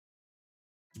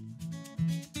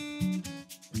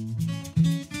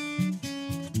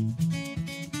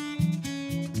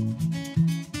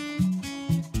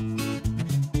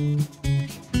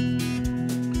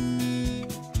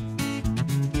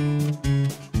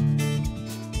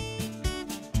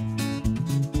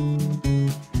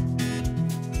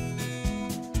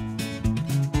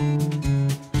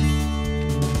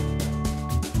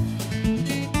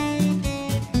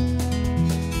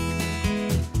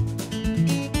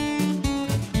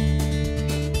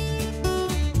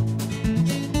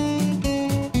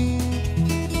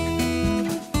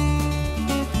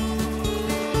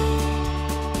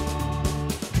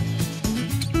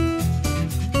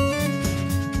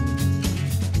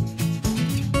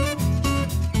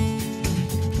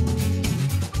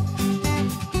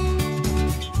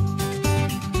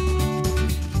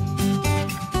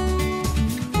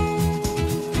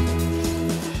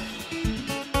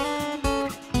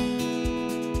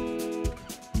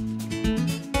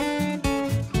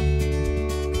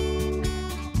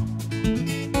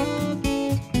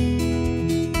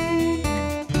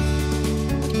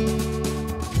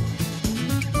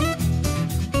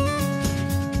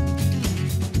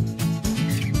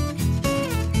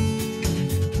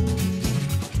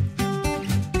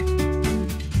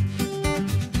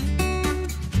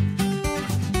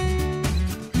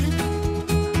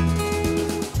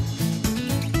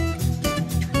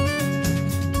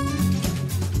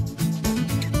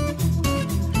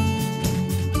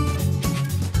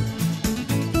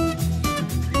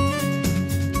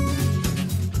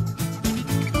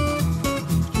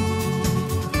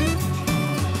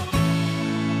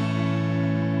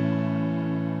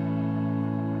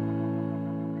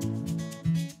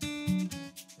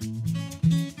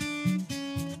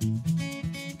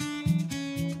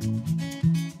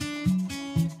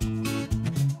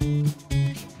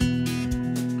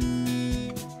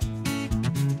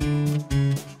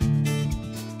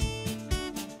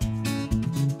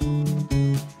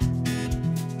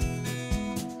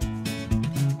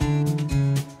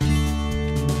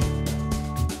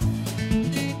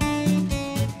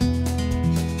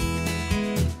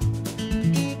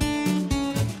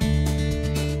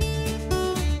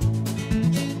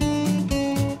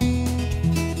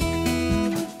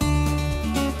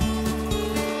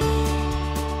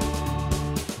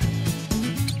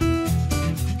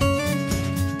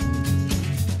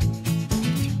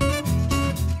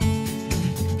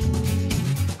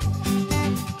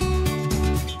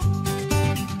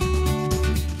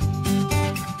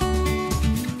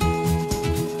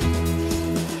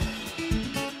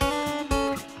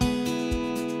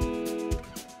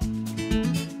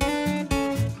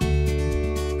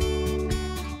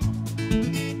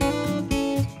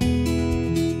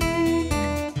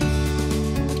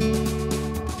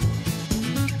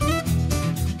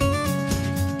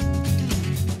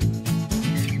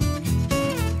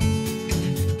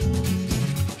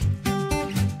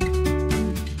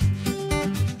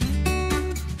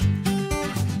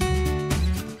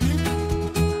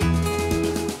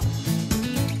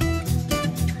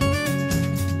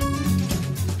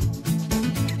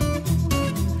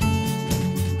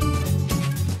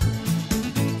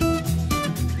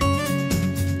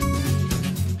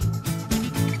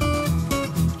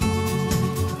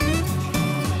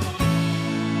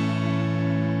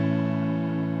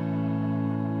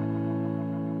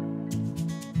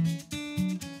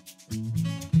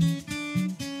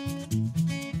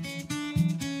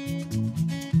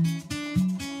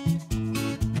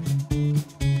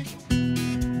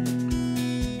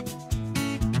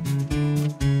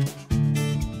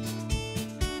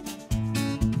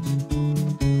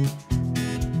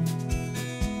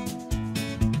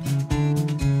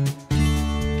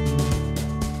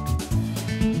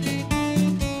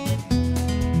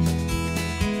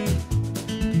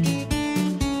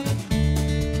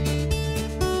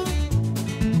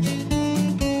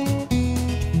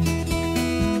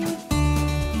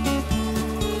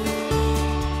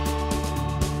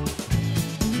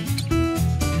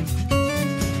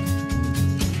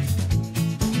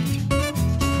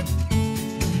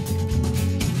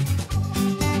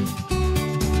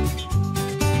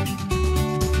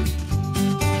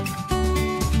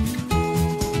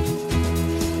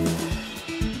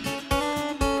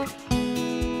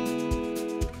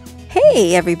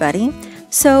 Hey everybody!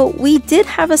 So we did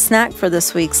have a snack for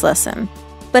this week's lesson,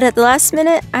 but at the last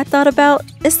minute I thought about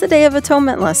it's the Day of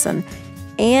Atonement lesson,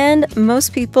 and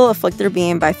most people afflict their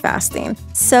being by fasting.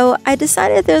 So I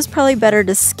decided that it was probably better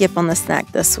to skip on the snack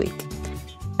this week.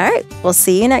 Alright, we'll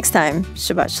see you next time.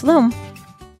 Shabbat Shalom!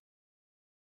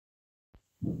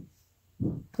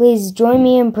 Please join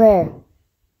me in prayer.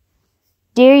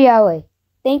 Dear Yahweh,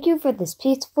 thank you for this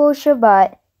peaceful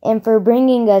Shabbat and for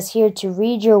bringing us here to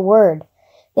read your word.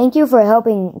 Thank you for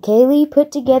helping Kaylee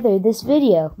put together this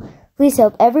video. Please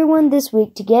help everyone this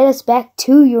week to get us back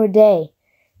to your day.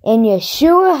 In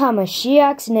Yeshua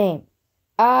HaMashiach's name.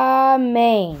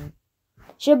 Amen.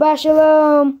 Shabbat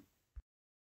Shalom.